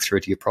able to link through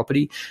to your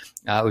property.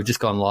 We've just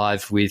gone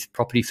live with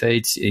property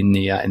feeds in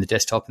the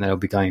desktop, and that'll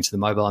be going into the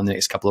mobile in the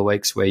next couple of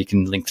weeks, where you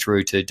can link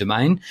through to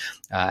domain,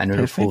 and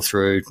it'll pull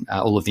through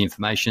all of the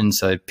information,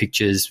 so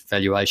pictures,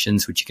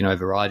 valuations, which you can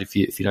override if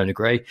you don't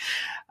agree.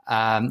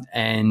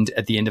 And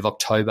at the end of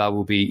October,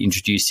 we'll be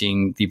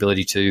introducing the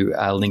ability to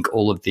link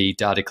all of the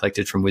data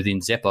collected from within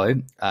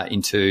Xeppo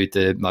into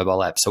the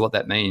mobile app. So what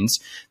that means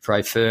for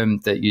a firm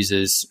that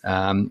uses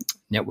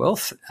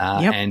Netwealth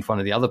and one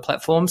of the other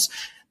platforms,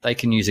 they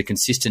can use a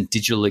consistent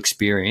digital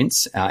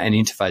experience and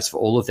interface for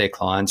all of their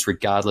clients,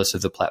 regardless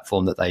of the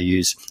platform that they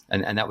use.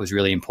 And that was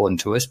really important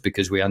to us,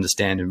 because we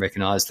understand and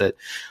recognise that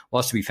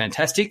whilst it be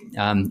fantastic,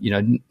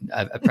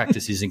 a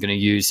practice isn't going to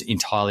use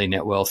entirely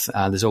Netwealth.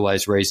 There's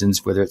always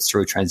reasons, whether it's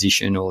through a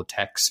transition or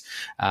tax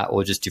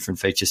or just different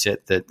feature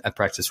set, that a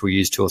practice will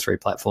use 2 or 3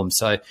 platforms.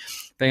 So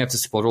being able to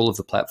support all of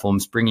the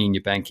platforms, bringing in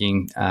your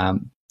banking,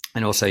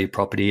 and also your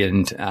property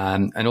and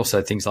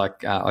also things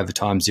like over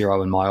time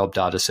Xero and MyOb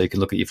data, so you can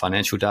look at your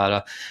financial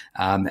data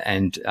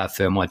and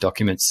firm-wide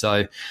documents.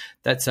 So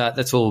that's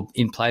all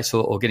in place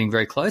or getting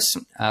very close.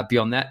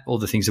 Beyond that, all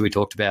the things that we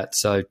talked about,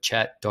 so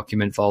chat,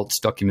 document vaults,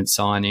 document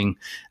signing,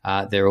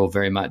 they're all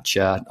very much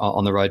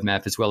on the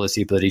roadmap, as well as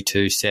the ability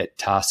to set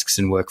tasks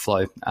and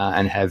workflow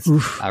and have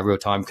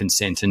real-time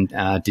consent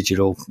and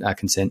digital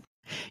consent.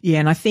 Yeah,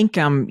 and I think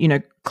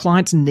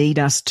clients need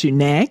us to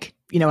nag.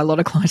 A lot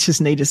of clients just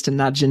need us to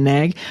nudge and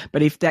nag.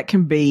 But if that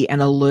can be an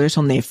alert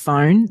on their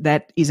phone,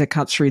 that is a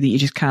cut through that you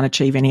just can't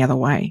achieve any other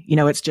way.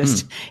 It's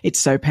just, it's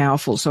so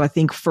powerful. So I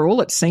think for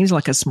all it seems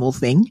like a small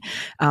thing,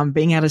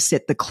 being able to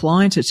set the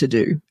client a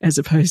to-do as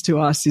opposed to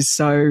us is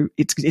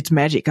it's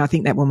magic. I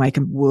think that will make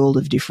a world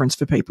of difference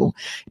for people,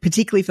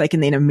 particularly if they can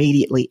then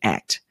immediately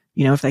act.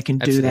 If they can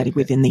do Absolutely. that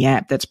within the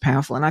app, that's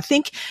powerful. And I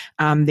think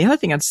the other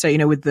thing I'd say,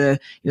 with the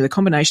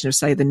combination of,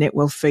 say, the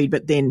Netwealth feed,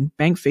 but then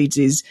bank feeds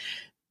is,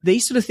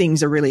 these sort of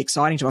things are really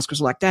exciting to us because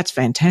we're like, that's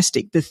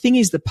fantastic. The thing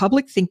is, the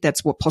public think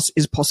that's what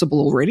is possible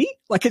already.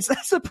 Like,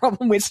 that's the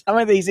problem with some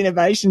of these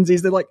innovations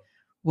is they're like,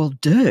 well,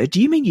 do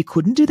you mean you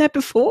couldn't do that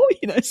before?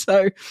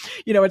 So,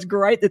 it's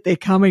great that they're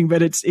coming,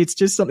 but it's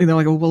just something they're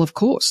like, oh, well, of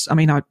course. I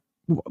mean,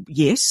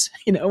 yes,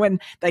 and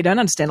they don't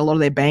understand a lot of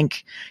their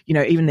bank,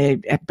 even their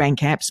bank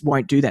apps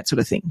won't do that sort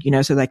of thing,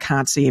 so they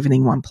can't see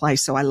everything in one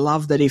place. So I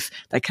love that if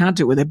they can't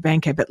do it with their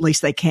bank app, at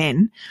least they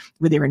can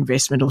with their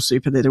investment or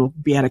super, that it'll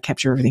be able to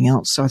capture everything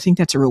else. So I think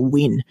that's a real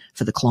win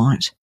for the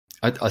client.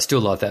 I still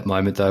love that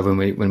moment though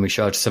when we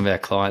show it to some of our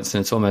clients,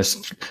 and it's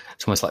almost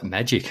like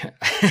magic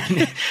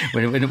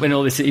when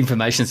all this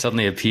information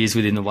suddenly appears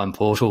within the one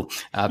portal.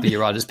 But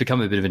you're right, it's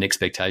become a bit of an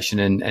expectation,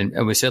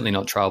 and we're certainly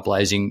not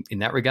trailblazing in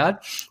that regard.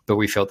 But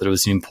we felt that it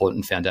was an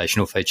important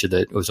foundational feature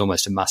that was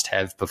almost a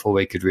must-have before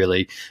we could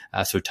really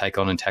sort of take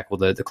on and tackle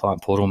the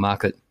client portal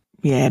market.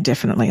 Yeah,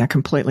 definitely. I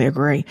completely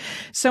agree.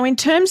 So in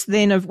terms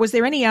then of, was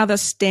there any other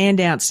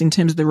standouts in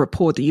terms of the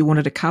report that you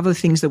wanted to cover,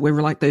 things that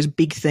were like those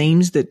big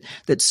themes that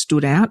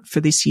stood out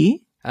for this year?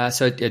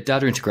 So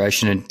data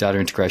integration and data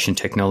integration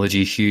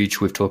technology,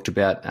 huge. We've talked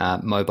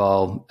about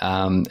mobile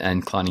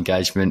and client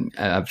engagement,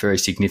 very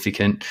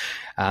significant.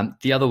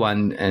 The other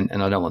one, and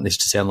I don't want this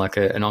to sound like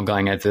an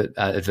ongoing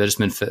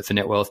advertisement for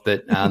Netwealth,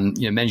 but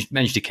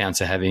managed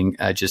accounts are having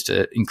just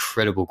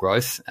incredible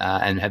growth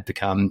and have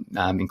become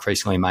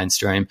increasingly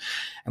mainstream.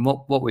 And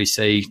what we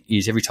see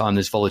is every time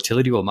there's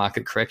volatility or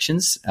market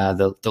corrections,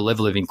 the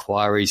level of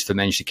inquiries for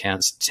managed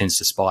accounts tends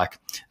to spike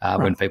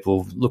when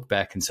people look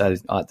back and say,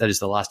 that is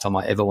the last time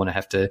I ever want to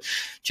have to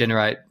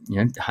generate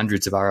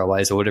hundreds of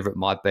ROAs or whatever it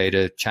might be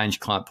to change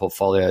client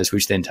portfolios,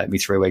 which then take me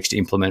 3 weeks to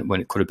implement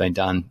when it could have been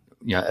done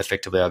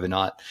effectively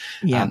overnight.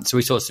 Yeah. So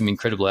we saw some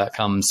incredible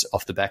outcomes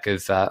off the back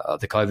of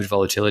the COVID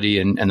volatility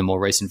and the more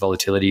recent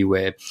volatility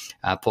where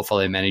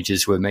portfolio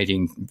managers were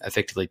meeting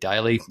effectively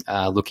daily,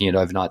 looking at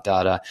overnight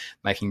data,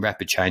 making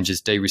rapid changes,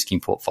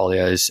 de-risking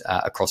portfolios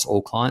across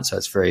all clients. So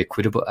it's very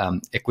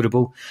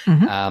equitable,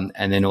 and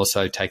then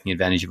also taking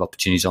advantage of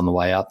opportunities on the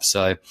way up.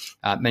 So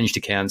managed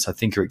accounts, I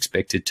think, are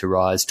expected to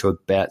rise to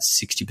about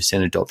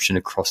 60% adoption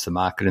across the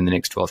market in the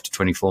next 12 to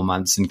 24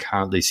 months, and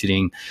currently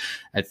sitting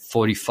at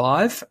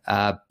 45,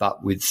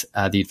 but with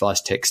the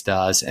AdviceTech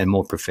stars and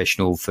more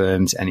professional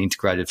firms and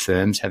integrated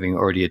firms having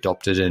already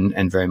adopted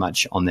and very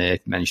much on their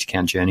managed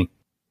account journey.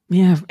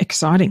 Yeah,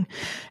 exciting.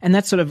 And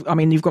that's sort of,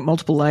 you've got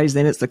multiple layers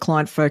then. It's the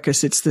client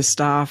focus, it's the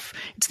staff,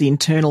 it's the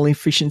internal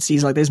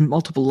efficiencies. Like there's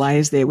multiple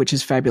layers there, which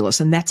is fabulous.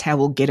 And that's how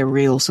we'll get a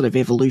real sort of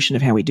evolution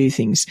of how we do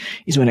things,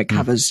 is when it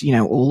covers,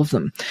 all of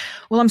them.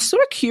 Well, I'm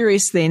sort of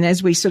curious then,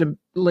 as we sort of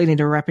lead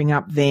into wrapping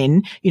up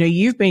then,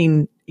 you've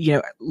been,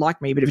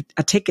 like me, a bit of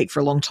a tech geek for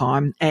a long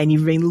time, and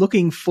you've been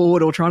looking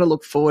forward or trying to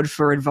look forward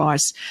for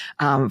advice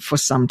for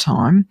some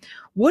time.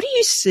 What do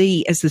you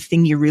see as the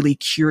thing you're really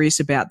curious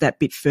about that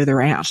bit further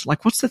out?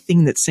 Like, what's the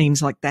thing that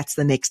seems like that's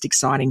the next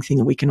exciting thing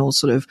that we can all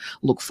sort of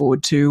look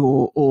forward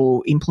to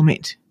or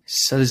implement?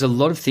 So there's a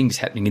lot of things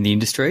happening in the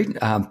industry.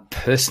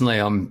 Personally,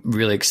 I'm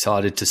really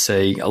excited to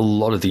see a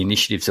lot of the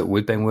initiatives that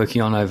we've been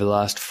working on over the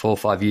last 4 or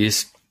 5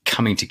 years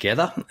coming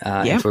together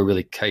into a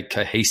really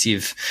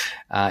cohesive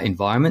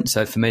environment.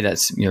 So for me,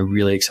 that's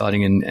really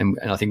exciting, and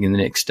I think in the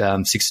next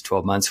 6 to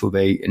 12 months we'll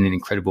be in an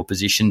incredible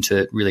position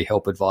to really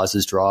help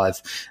advisors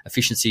drive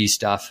efficiency,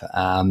 staff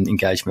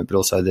engagement, but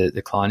also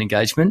the client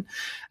engagement.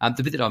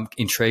 The bit that I'm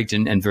intrigued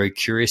and very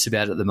curious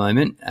about at the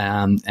moment,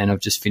 and I've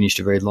just finished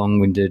a very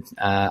long-winded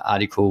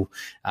article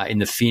in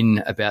the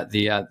Fin about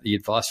the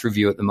advice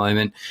review at the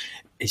moment,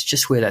 is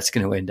just where that's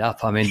going to end up.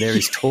 There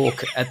is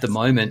talk at the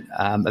moment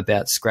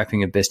about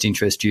scrapping a best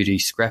interest duty,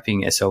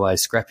 scrapping SOAs,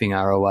 scrapping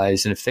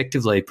ROAs, and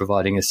effectively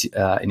providing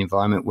an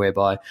environment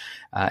whereby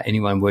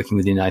anyone working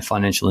within a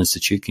financial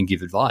institute can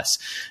give advice.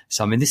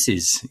 So, this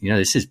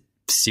is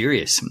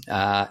serious,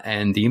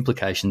 and the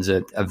implications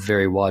are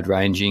very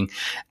wide-ranging.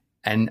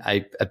 And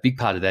a big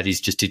part of that is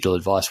just digital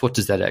advice. What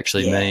does that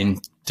actually mean?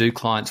 Do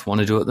clients want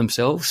to do it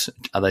themselves?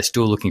 Are they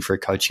still looking for a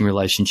coaching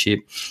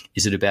relationship?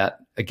 Is it about,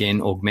 again,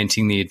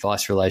 augmenting the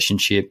advice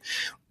relationship?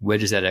 where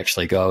does that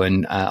actually go?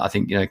 And I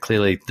think,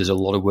 clearly there's a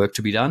lot of work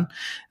to be done.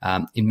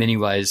 In many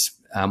ways,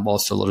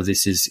 whilst a lot of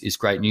this is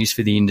great news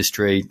for the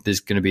industry, there's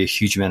going to be a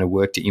huge amount of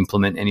work to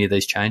implement any of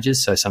these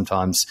changes. So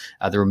sometimes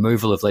the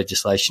removal of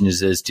legislation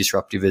is as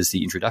disruptive as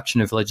the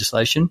introduction of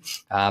legislation,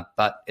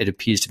 but it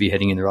appears to be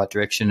heading in the right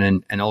direction.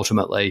 And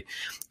ultimately,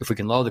 if we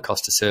can lower the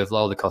cost to serve,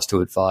 lower the cost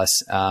to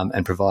advice,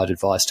 and provide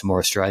advice to more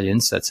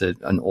Australians, that's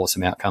an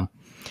awesome outcome.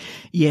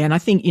 Yeah, and I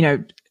think,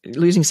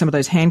 losing some of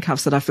those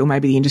handcuffs that I feel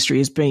maybe the industry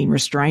has been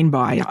restrained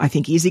by, I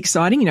think is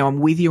exciting.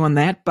 I'm with you on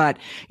that. But,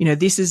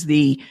 this is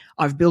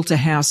I've built a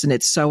house and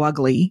it's so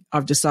ugly,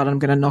 I've decided I'm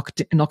going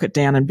to knock it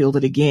down and build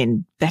it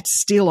again. That's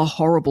still a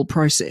horrible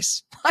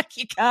process. Like,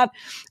 you can't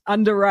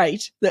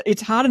underrate that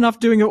it's hard enough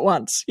doing it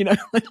once,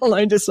 let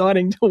alone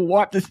deciding to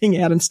wipe the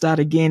thing out and start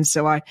again.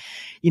 So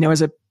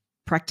as a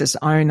practice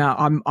owner,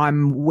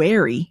 I'm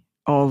wary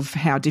of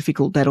how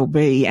difficult that'll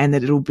be, and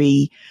that it'll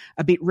be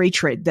a bit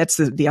retread. That's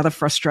the other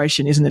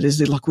frustration, isn't it? Is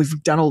that, like,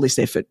 we've done all this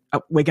effort,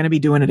 we're going to be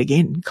doing it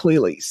again,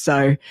 clearly.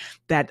 So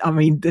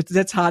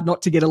that's hard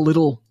not to get a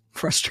little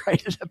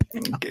frustrated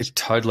about.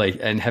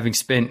 Totally. And having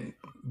spent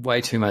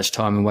way too much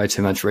time and way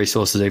too much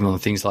resources, even on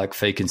things like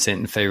fee consent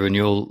and fee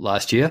renewal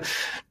last year,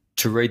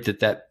 to read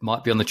that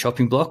might be on the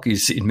chopping block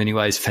is in many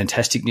ways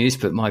fantastic news,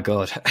 but my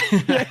God.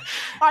 Yeah,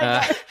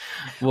 I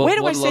know. Where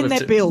do I send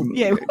that bill?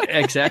 Yeah.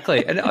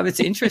 Exactly. And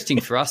it's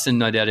interesting for us, and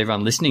no doubt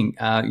everyone listening,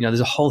 there's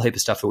a whole heap of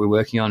stuff that we're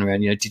working on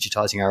around,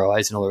 digitising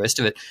ROAs and all the rest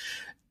of it.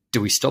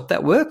 Do we stop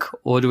that work,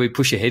 or do we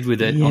push ahead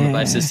with it on the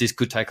basis this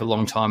could take a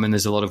long time and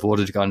there's a lot of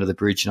water to go under the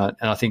bridge? And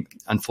I think,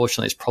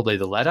 unfortunately, it's probably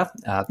the latter,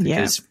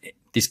 because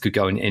this could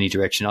go in any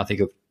direction. I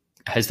think it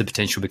has the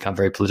potential to become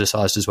very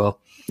politicised as well.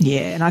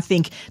 Yeah, and I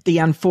think the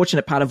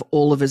unfortunate part of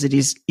all of us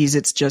is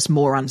it's just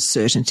more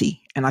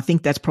uncertainty. And I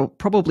think that's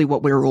probably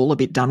what we're all a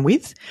bit done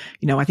with.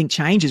 I think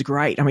change is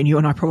great. I mean, you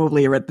and I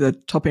probably are at the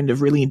top end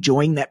of really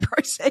enjoying that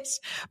process,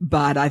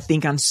 but I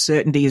think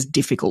uncertainty is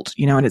difficult,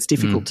 and it's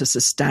difficult to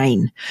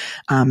sustain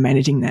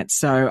managing that.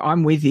 So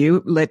I'm with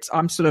you.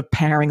 I'm sort of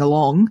powering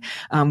along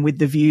with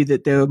the view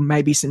that there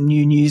may be some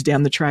new news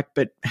down the track,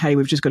 but hey,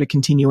 we've just got to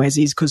continue as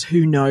is, because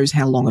who knows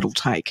how long it'll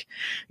take,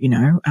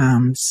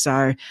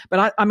 but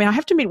I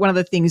have to admit, one of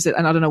the things that,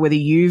 and I don't know whether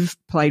you've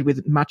played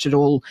with much at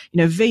all,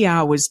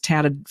 VR was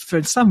touted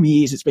for some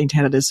years. It's been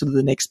touted as sort of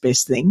the next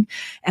best thing.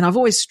 And I've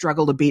always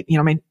struggled a bit,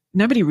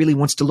 nobody really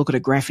wants to look at a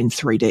graph in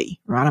 3D,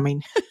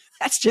 right?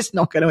 That's just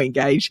not going to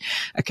engage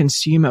a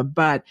consumer,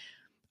 but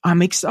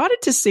I'm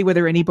excited to see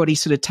whether anybody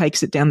sort of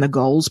takes it down the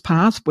goals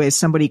path, where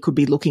somebody could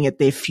be looking at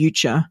their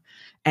future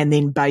and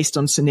then based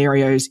on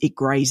scenarios, it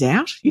grays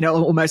out,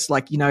 almost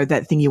like,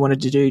 that thing you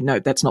wanted to do. No,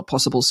 that's not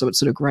possible. So it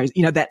sort of grays,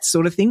 that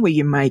sort of thing where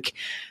you make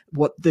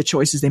what the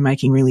choices they're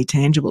making really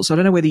tangible. So I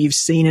don't know whether you've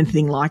seen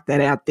anything like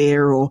that out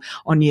there, or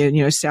on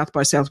your, South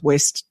by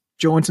Southwest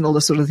joints and all the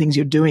sort of things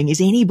you're doing.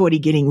 Is anybody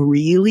getting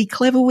really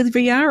clever with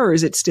VR, or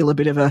is it still a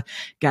bit of a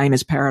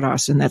gamer's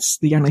paradise and that's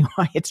the only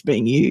way it's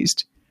being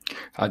used?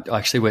 I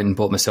actually went and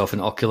bought myself an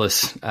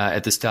Oculus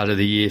at the start of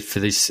the year for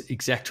this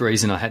exact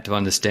reason. I had to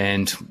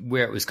understand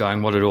where it was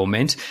going, what it all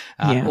meant.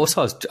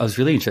 Also, I was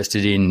really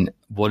interested in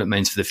what it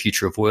means for the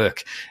future of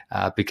work,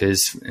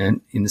 because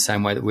in the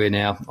same way that we're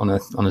now on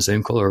a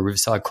Zoom call or a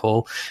Riverside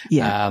call,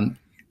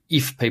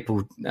 if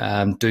people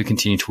do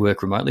continue to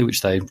work remotely,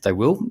 which they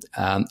will,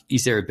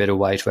 is there a better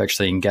way to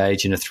actually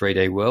engage in a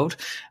 3D world?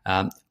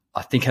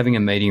 I think having a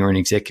meeting or an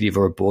executive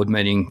or a board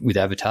meeting with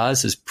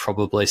avatars is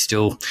probably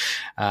still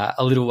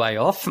a little way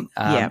off.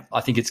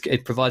 I think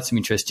it provides some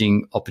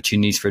interesting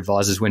opportunities for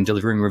advisors when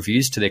delivering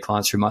reviews to their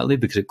clients remotely,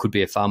 because it could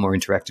be a far more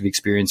interactive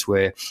experience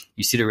where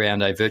you sit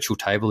around a virtual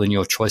table in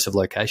your choice of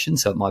location.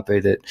 So it might be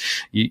that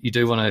you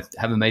do want to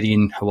have a meeting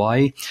in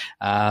Hawaii,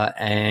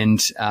 and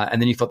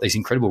then you've got these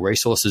incredible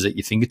resources at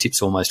your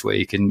fingertips almost, where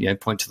you can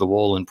point to the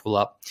wall and pull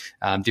up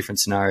different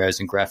scenarios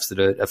and graphs that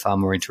are far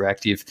more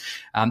interactive.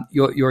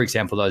 Your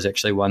example, though, is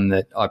actually one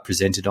that I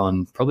presented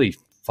on probably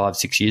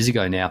 5-6 years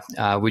ago now,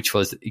 which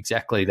was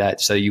exactly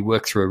that. So you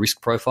work through a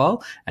risk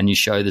profile and you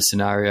show the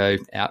scenario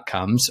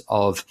outcomes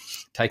of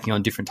taking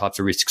on different types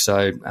of risks.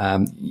 So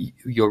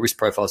your risk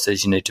profile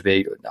says you need to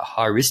be a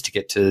high risk to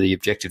get to the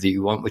objective that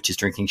you want, which is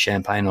drinking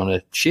champagne on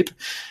a ship.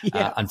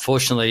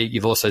 Unfortunately,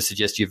 you've also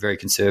suggested you're very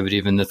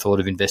conservative, and the thought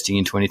of investing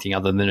into anything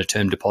other than a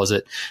term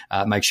deposit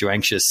makes you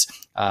anxious.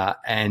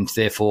 And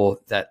therefore,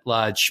 that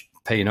large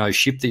P&O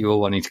ship that you're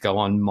wanting to go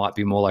on might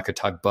be more like a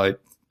tugboat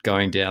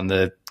going down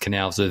the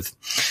canals of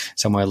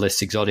somewhere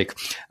less exotic.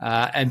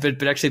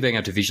 But actually being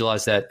able to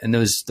visualize that, and there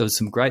was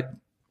some great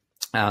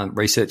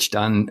research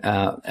done,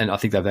 and I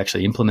think they've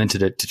actually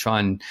implemented it to try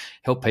and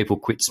help people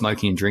quit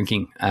smoking and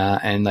drinking.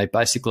 And they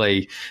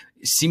basically,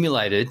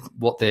 simulated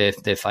what their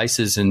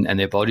faces and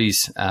their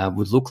bodies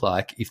would look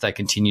like if they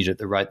continued at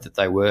the rate that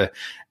they were.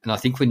 And I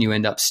think when you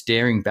end up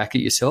staring back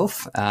at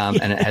yourself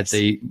and it had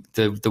the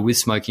with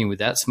smoking,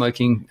 without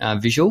smoking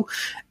visual,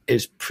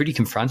 it's pretty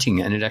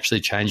confronting, and it actually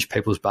changed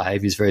people's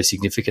behaviours very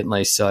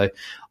significantly. So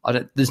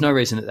there's no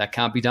reason that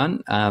can't be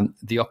done.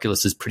 The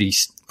Oculus is pretty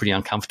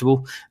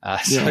uncomfortable.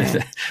 So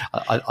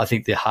I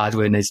think the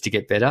hardware needs to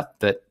get better.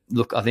 But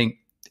look, I think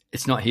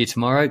it's not here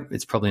tomorrow.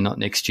 It's probably not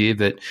next year,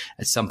 but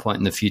at some point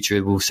in the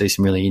future, we'll see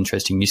some really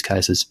interesting use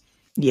cases.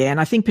 Yeah, and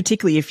I think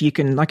particularly if you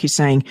can, like you're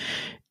saying,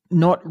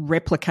 not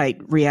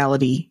replicate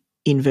reality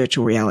in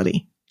virtual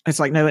reality. It's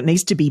like, no, it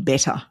needs to be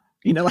better.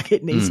 Like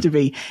it needs to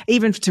be,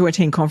 even to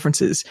attend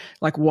conferences.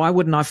 Like, why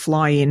wouldn't I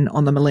fly in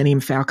on the Millennium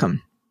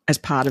Falcon as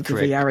part of the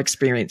VR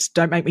experience?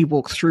 Don't make me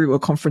walk through a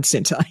conference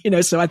center,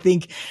 So I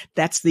think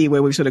that's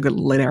where we've sort of got to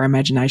let our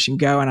imagination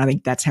go. And I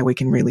think that's how we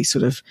can really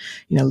sort of,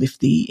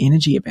 lift the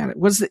energy about it.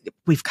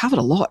 We've covered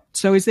a lot.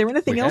 So is there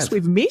anything else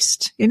we've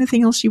missed?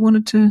 Anything else you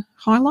wanted to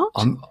highlight?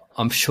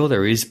 I'm sure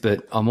there is,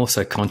 but I'm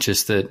also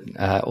conscious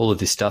that all of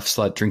this stuff's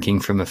like drinking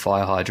from a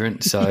fire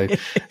hydrant. So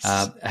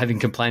having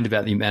complained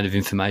about the amount of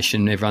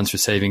information everyone's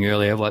receiving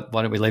earlier, why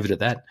don't we leave it at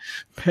that?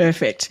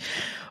 Perfect.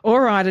 All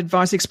right,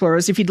 Advice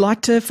Explorers, if you'd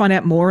like to find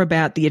out more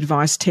about the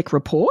AdviceTech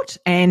Report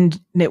and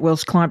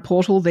Netwealth's client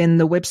portal, then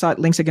the website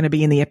links are going to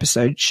be in the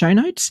episode show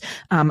notes,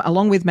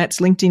 along with Matt's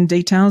LinkedIn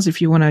details.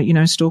 If you want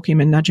to, stalk him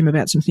and nudge him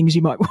about some things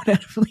you might want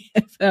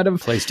out of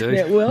please do.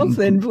 Netwealth,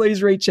 then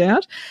please reach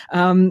out.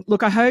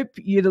 Look, I hope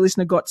you, the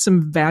listener, got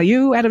some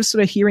value out of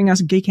sort of hearing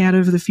us geek out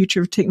over the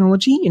future of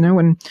technology,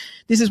 and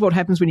this is what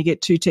happens when you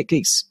get two tech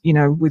geeks,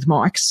 with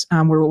mics.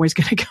 We're always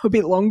going to go a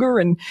bit longer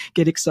and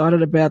get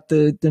excited about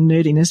the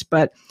nerdiness,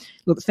 but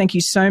look, thank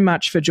you so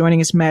much for joining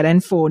us, Matt,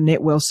 and for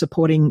Netwealth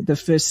supporting the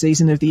first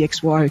season of the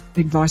XY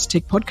Advice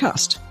Tech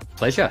podcast.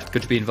 Pleasure.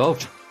 Good to be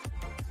involved.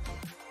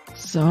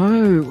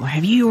 So,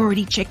 have you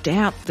already checked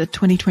out the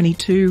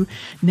 2022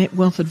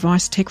 Netwealth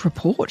Advice Tech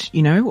Report,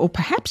 or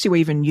perhaps you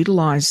even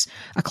utilize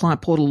a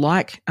client portal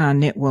like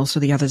Netwealth or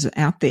the others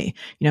out there?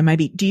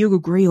 Maybe do you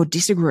agree or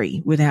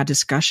disagree with our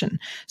discussion?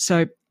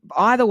 So,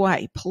 either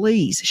way,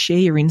 please share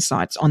your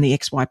insights on the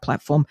XY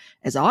platform,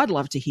 as I'd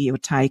love to hear your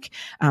take,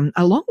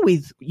 along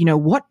with,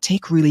 what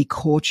tech really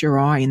caught your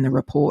eye in the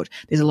report.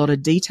 There's a lot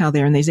of detail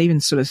there, and there's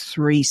even sort of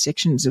 3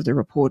 sections of the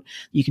report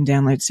you can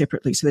download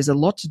separately. So there's a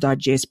lot to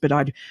digest, but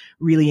I'd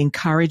really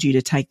encourage you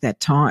to take that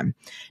time.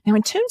 Now,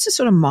 in terms of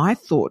sort of my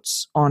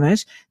thoughts on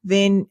it,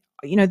 then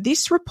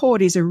this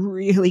report is a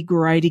really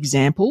great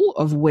example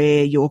of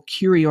where your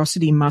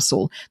curiosity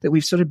muscle that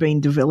we've sort of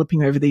been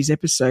developing over these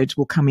episodes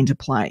will come into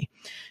play.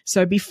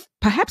 So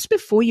perhaps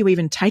before you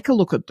even take a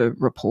look at the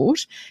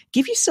report,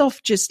 give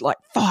yourself just like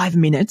 5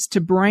 minutes to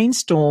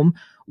brainstorm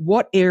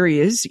what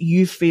areas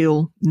you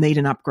feel need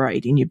an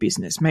upgrade in your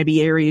business.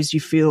 Maybe areas you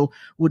feel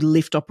would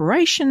lift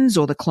operations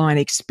or the client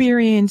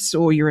experience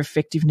or your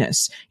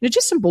effectiveness.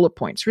 Just some bullet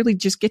points. Really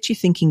just get you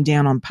thinking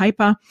down on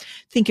paper.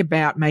 Think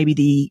about maybe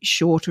the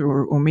short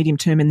or medium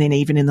term, and then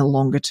even in the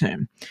longer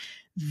term.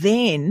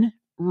 Then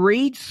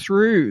read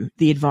through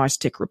the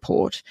AdviceTech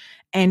Report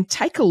and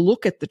take a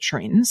look at the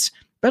trends,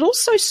 but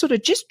also sort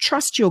of just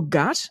trust your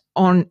gut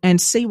on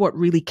and see what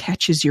really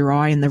catches your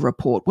eye in the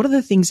report. What are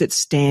the things that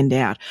stand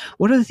out?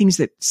 What are the things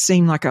that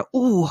seem like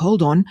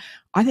hold on,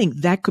 I think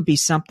that could be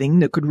something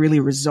that could really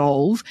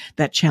resolve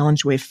that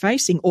challenge we're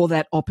facing or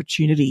that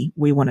opportunity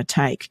we want to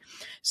take.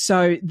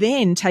 So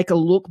then take a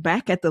look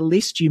back at the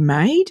list you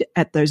made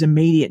at those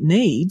immediate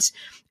needs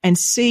and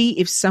see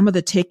if some of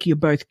the tech you're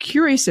both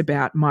curious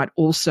about might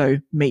also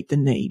meet the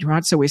need,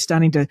 right? So we're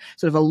starting to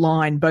sort of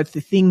align both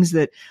the things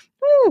that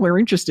we're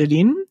interested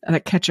in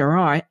that catch our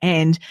eye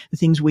and the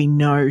things we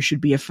know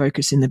should be a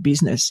focus in the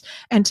business.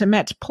 And to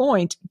Matt's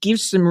point, give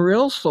some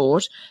real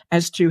thought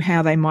as to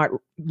how they might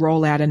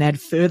roll out and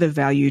add further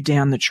value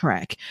down the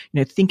track.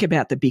 Think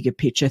about the bigger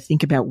picture.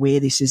 Think about where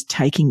this is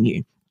taking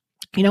you.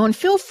 And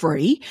feel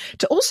free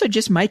to also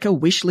just make a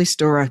wish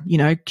list or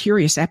a,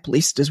 curious app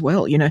list as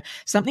well.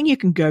 Something you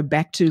can go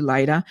back to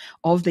later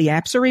of the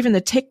apps or even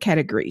the tech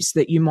categories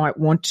that you might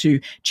want to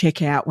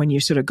check out when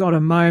you've sort of got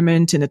a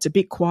moment and it's a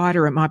bit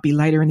quieter. It might be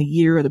later in the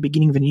year or the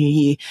beginning of a new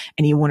year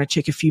and you want to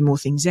check a few more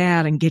things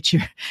out and get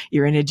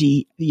your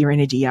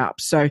energy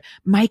up. So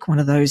make one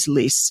of those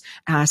lists,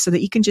 so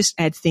that you can just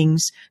add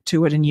things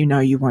to it and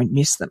you won't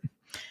miss them.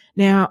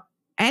 Now,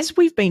 as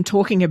we've been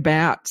talking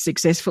about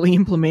successfully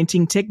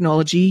implementing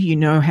technology,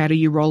 how do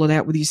you roll it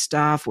out with your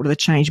staff? What are the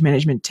change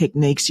management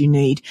techniques you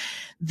need?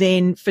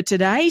 Then for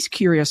today's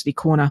Curiosity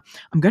Corner,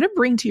 I'm going to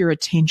bring to your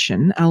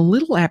attention a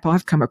little app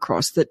I've come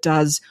across that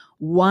does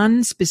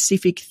one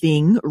specific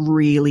thing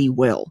really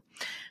well.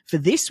 For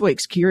this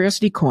week's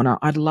Curiosity Corner,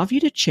 I'd love you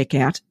to check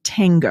out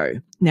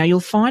Tango. Now, you'll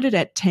find it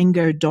at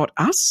tango.us.us.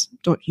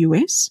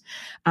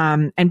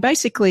 And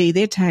basically,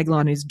 their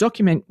tagline is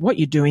document what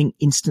you're doing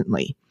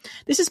instantly.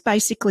 This is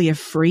basically a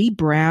free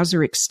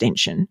browser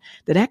extension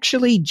that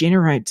actually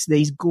generates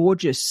these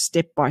gorgeous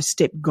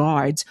step-by-step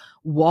guides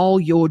while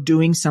you're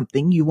doing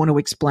something you want to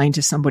explain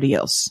to somebody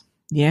else.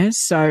 Yeah.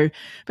 So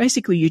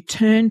basically you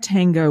turn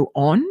Tango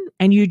on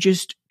and you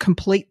just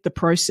complete the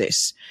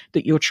process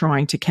that you're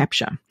trying to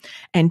capture.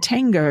 And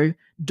Tango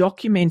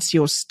documents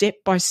your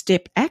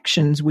step-by-step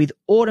actions with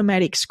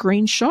automatic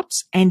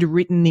screenshots and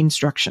written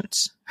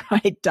instructions.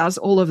 It does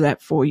all of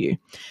that for you.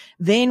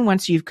 Then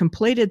once you've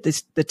completed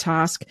the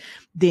task,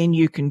 then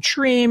you can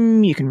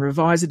trim, you can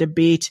revise it a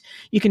bit,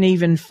 you can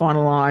even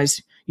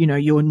finalize,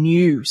 your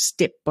new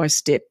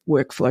step-by-step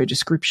workflow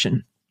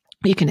description.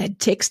 You can add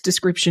text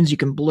descriptions, you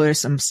can blur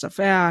some stuff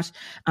out,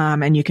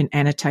 and you can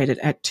annotate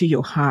it to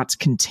your heart's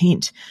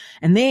content.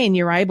 And then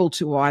you're able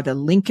to either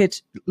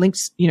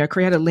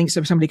create a link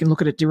so somebody can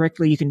look at it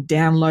directly. You can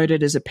download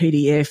it as a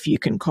PDF, you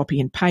can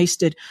copy and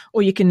paste it,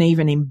 or you can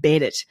even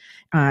embed it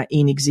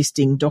in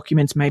existing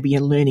documents, maybe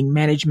a learning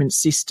management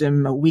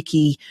system, a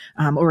wiki,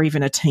 or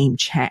even a team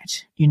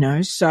chat,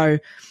 So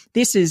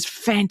this is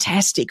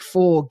fantastic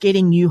for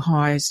getting new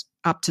hires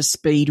up to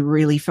speed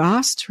really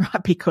fast,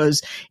 right?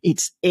 Because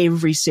it's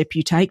every step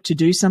you take to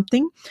do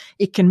something.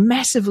 It can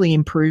massively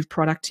improve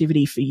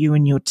productivity for you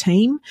and your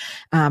team,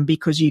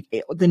 because the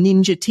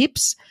ninja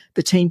tips,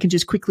 the team can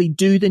just quickly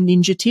do the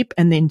ninja tip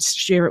and then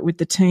share it with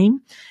the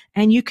team.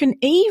 And you can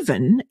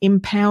even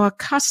empower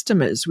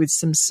customers with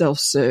some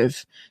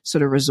self-serve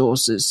sort of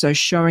resources. So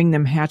showing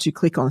them how to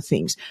click on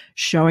things,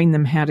 showing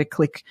them how to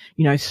click,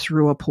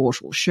 through a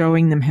portal,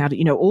 showing them how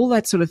to, all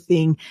that sort of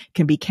thing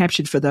can be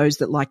captured for those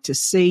that like to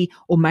see,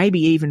 or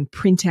maybe even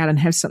print out and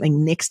have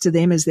something next to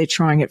them as they're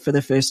trying it for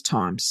the first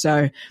time.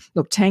 So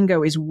look,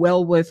 Tango is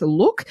well worth a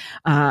look,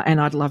 and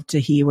I'd love to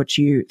hear what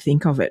you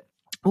think of it.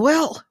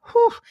 Well,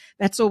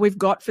 that's all we've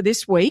got for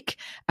this week.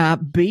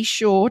 Be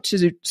sure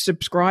to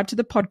subscribe to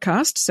the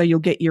podcast so you'll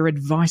get your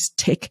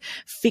AdviceTech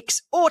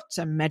fix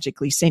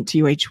automatically sent to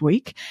you each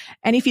week.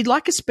 And if you'd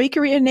like a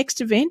speaker at your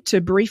next event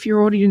to brief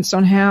your audience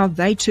on how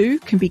they too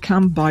can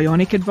become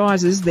bionic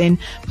advisors, then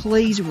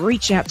please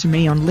reach out to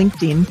me on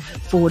LinkedIn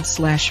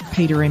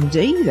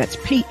 /PeitaMD. That's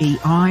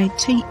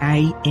PEITAMD.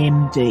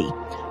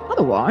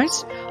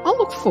 Otherwise, I'll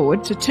look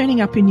forward to turning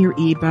up in your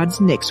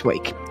earbuds next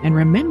week. And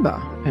remember,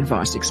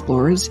 Advice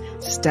Explorers,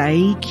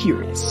 stay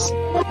curious.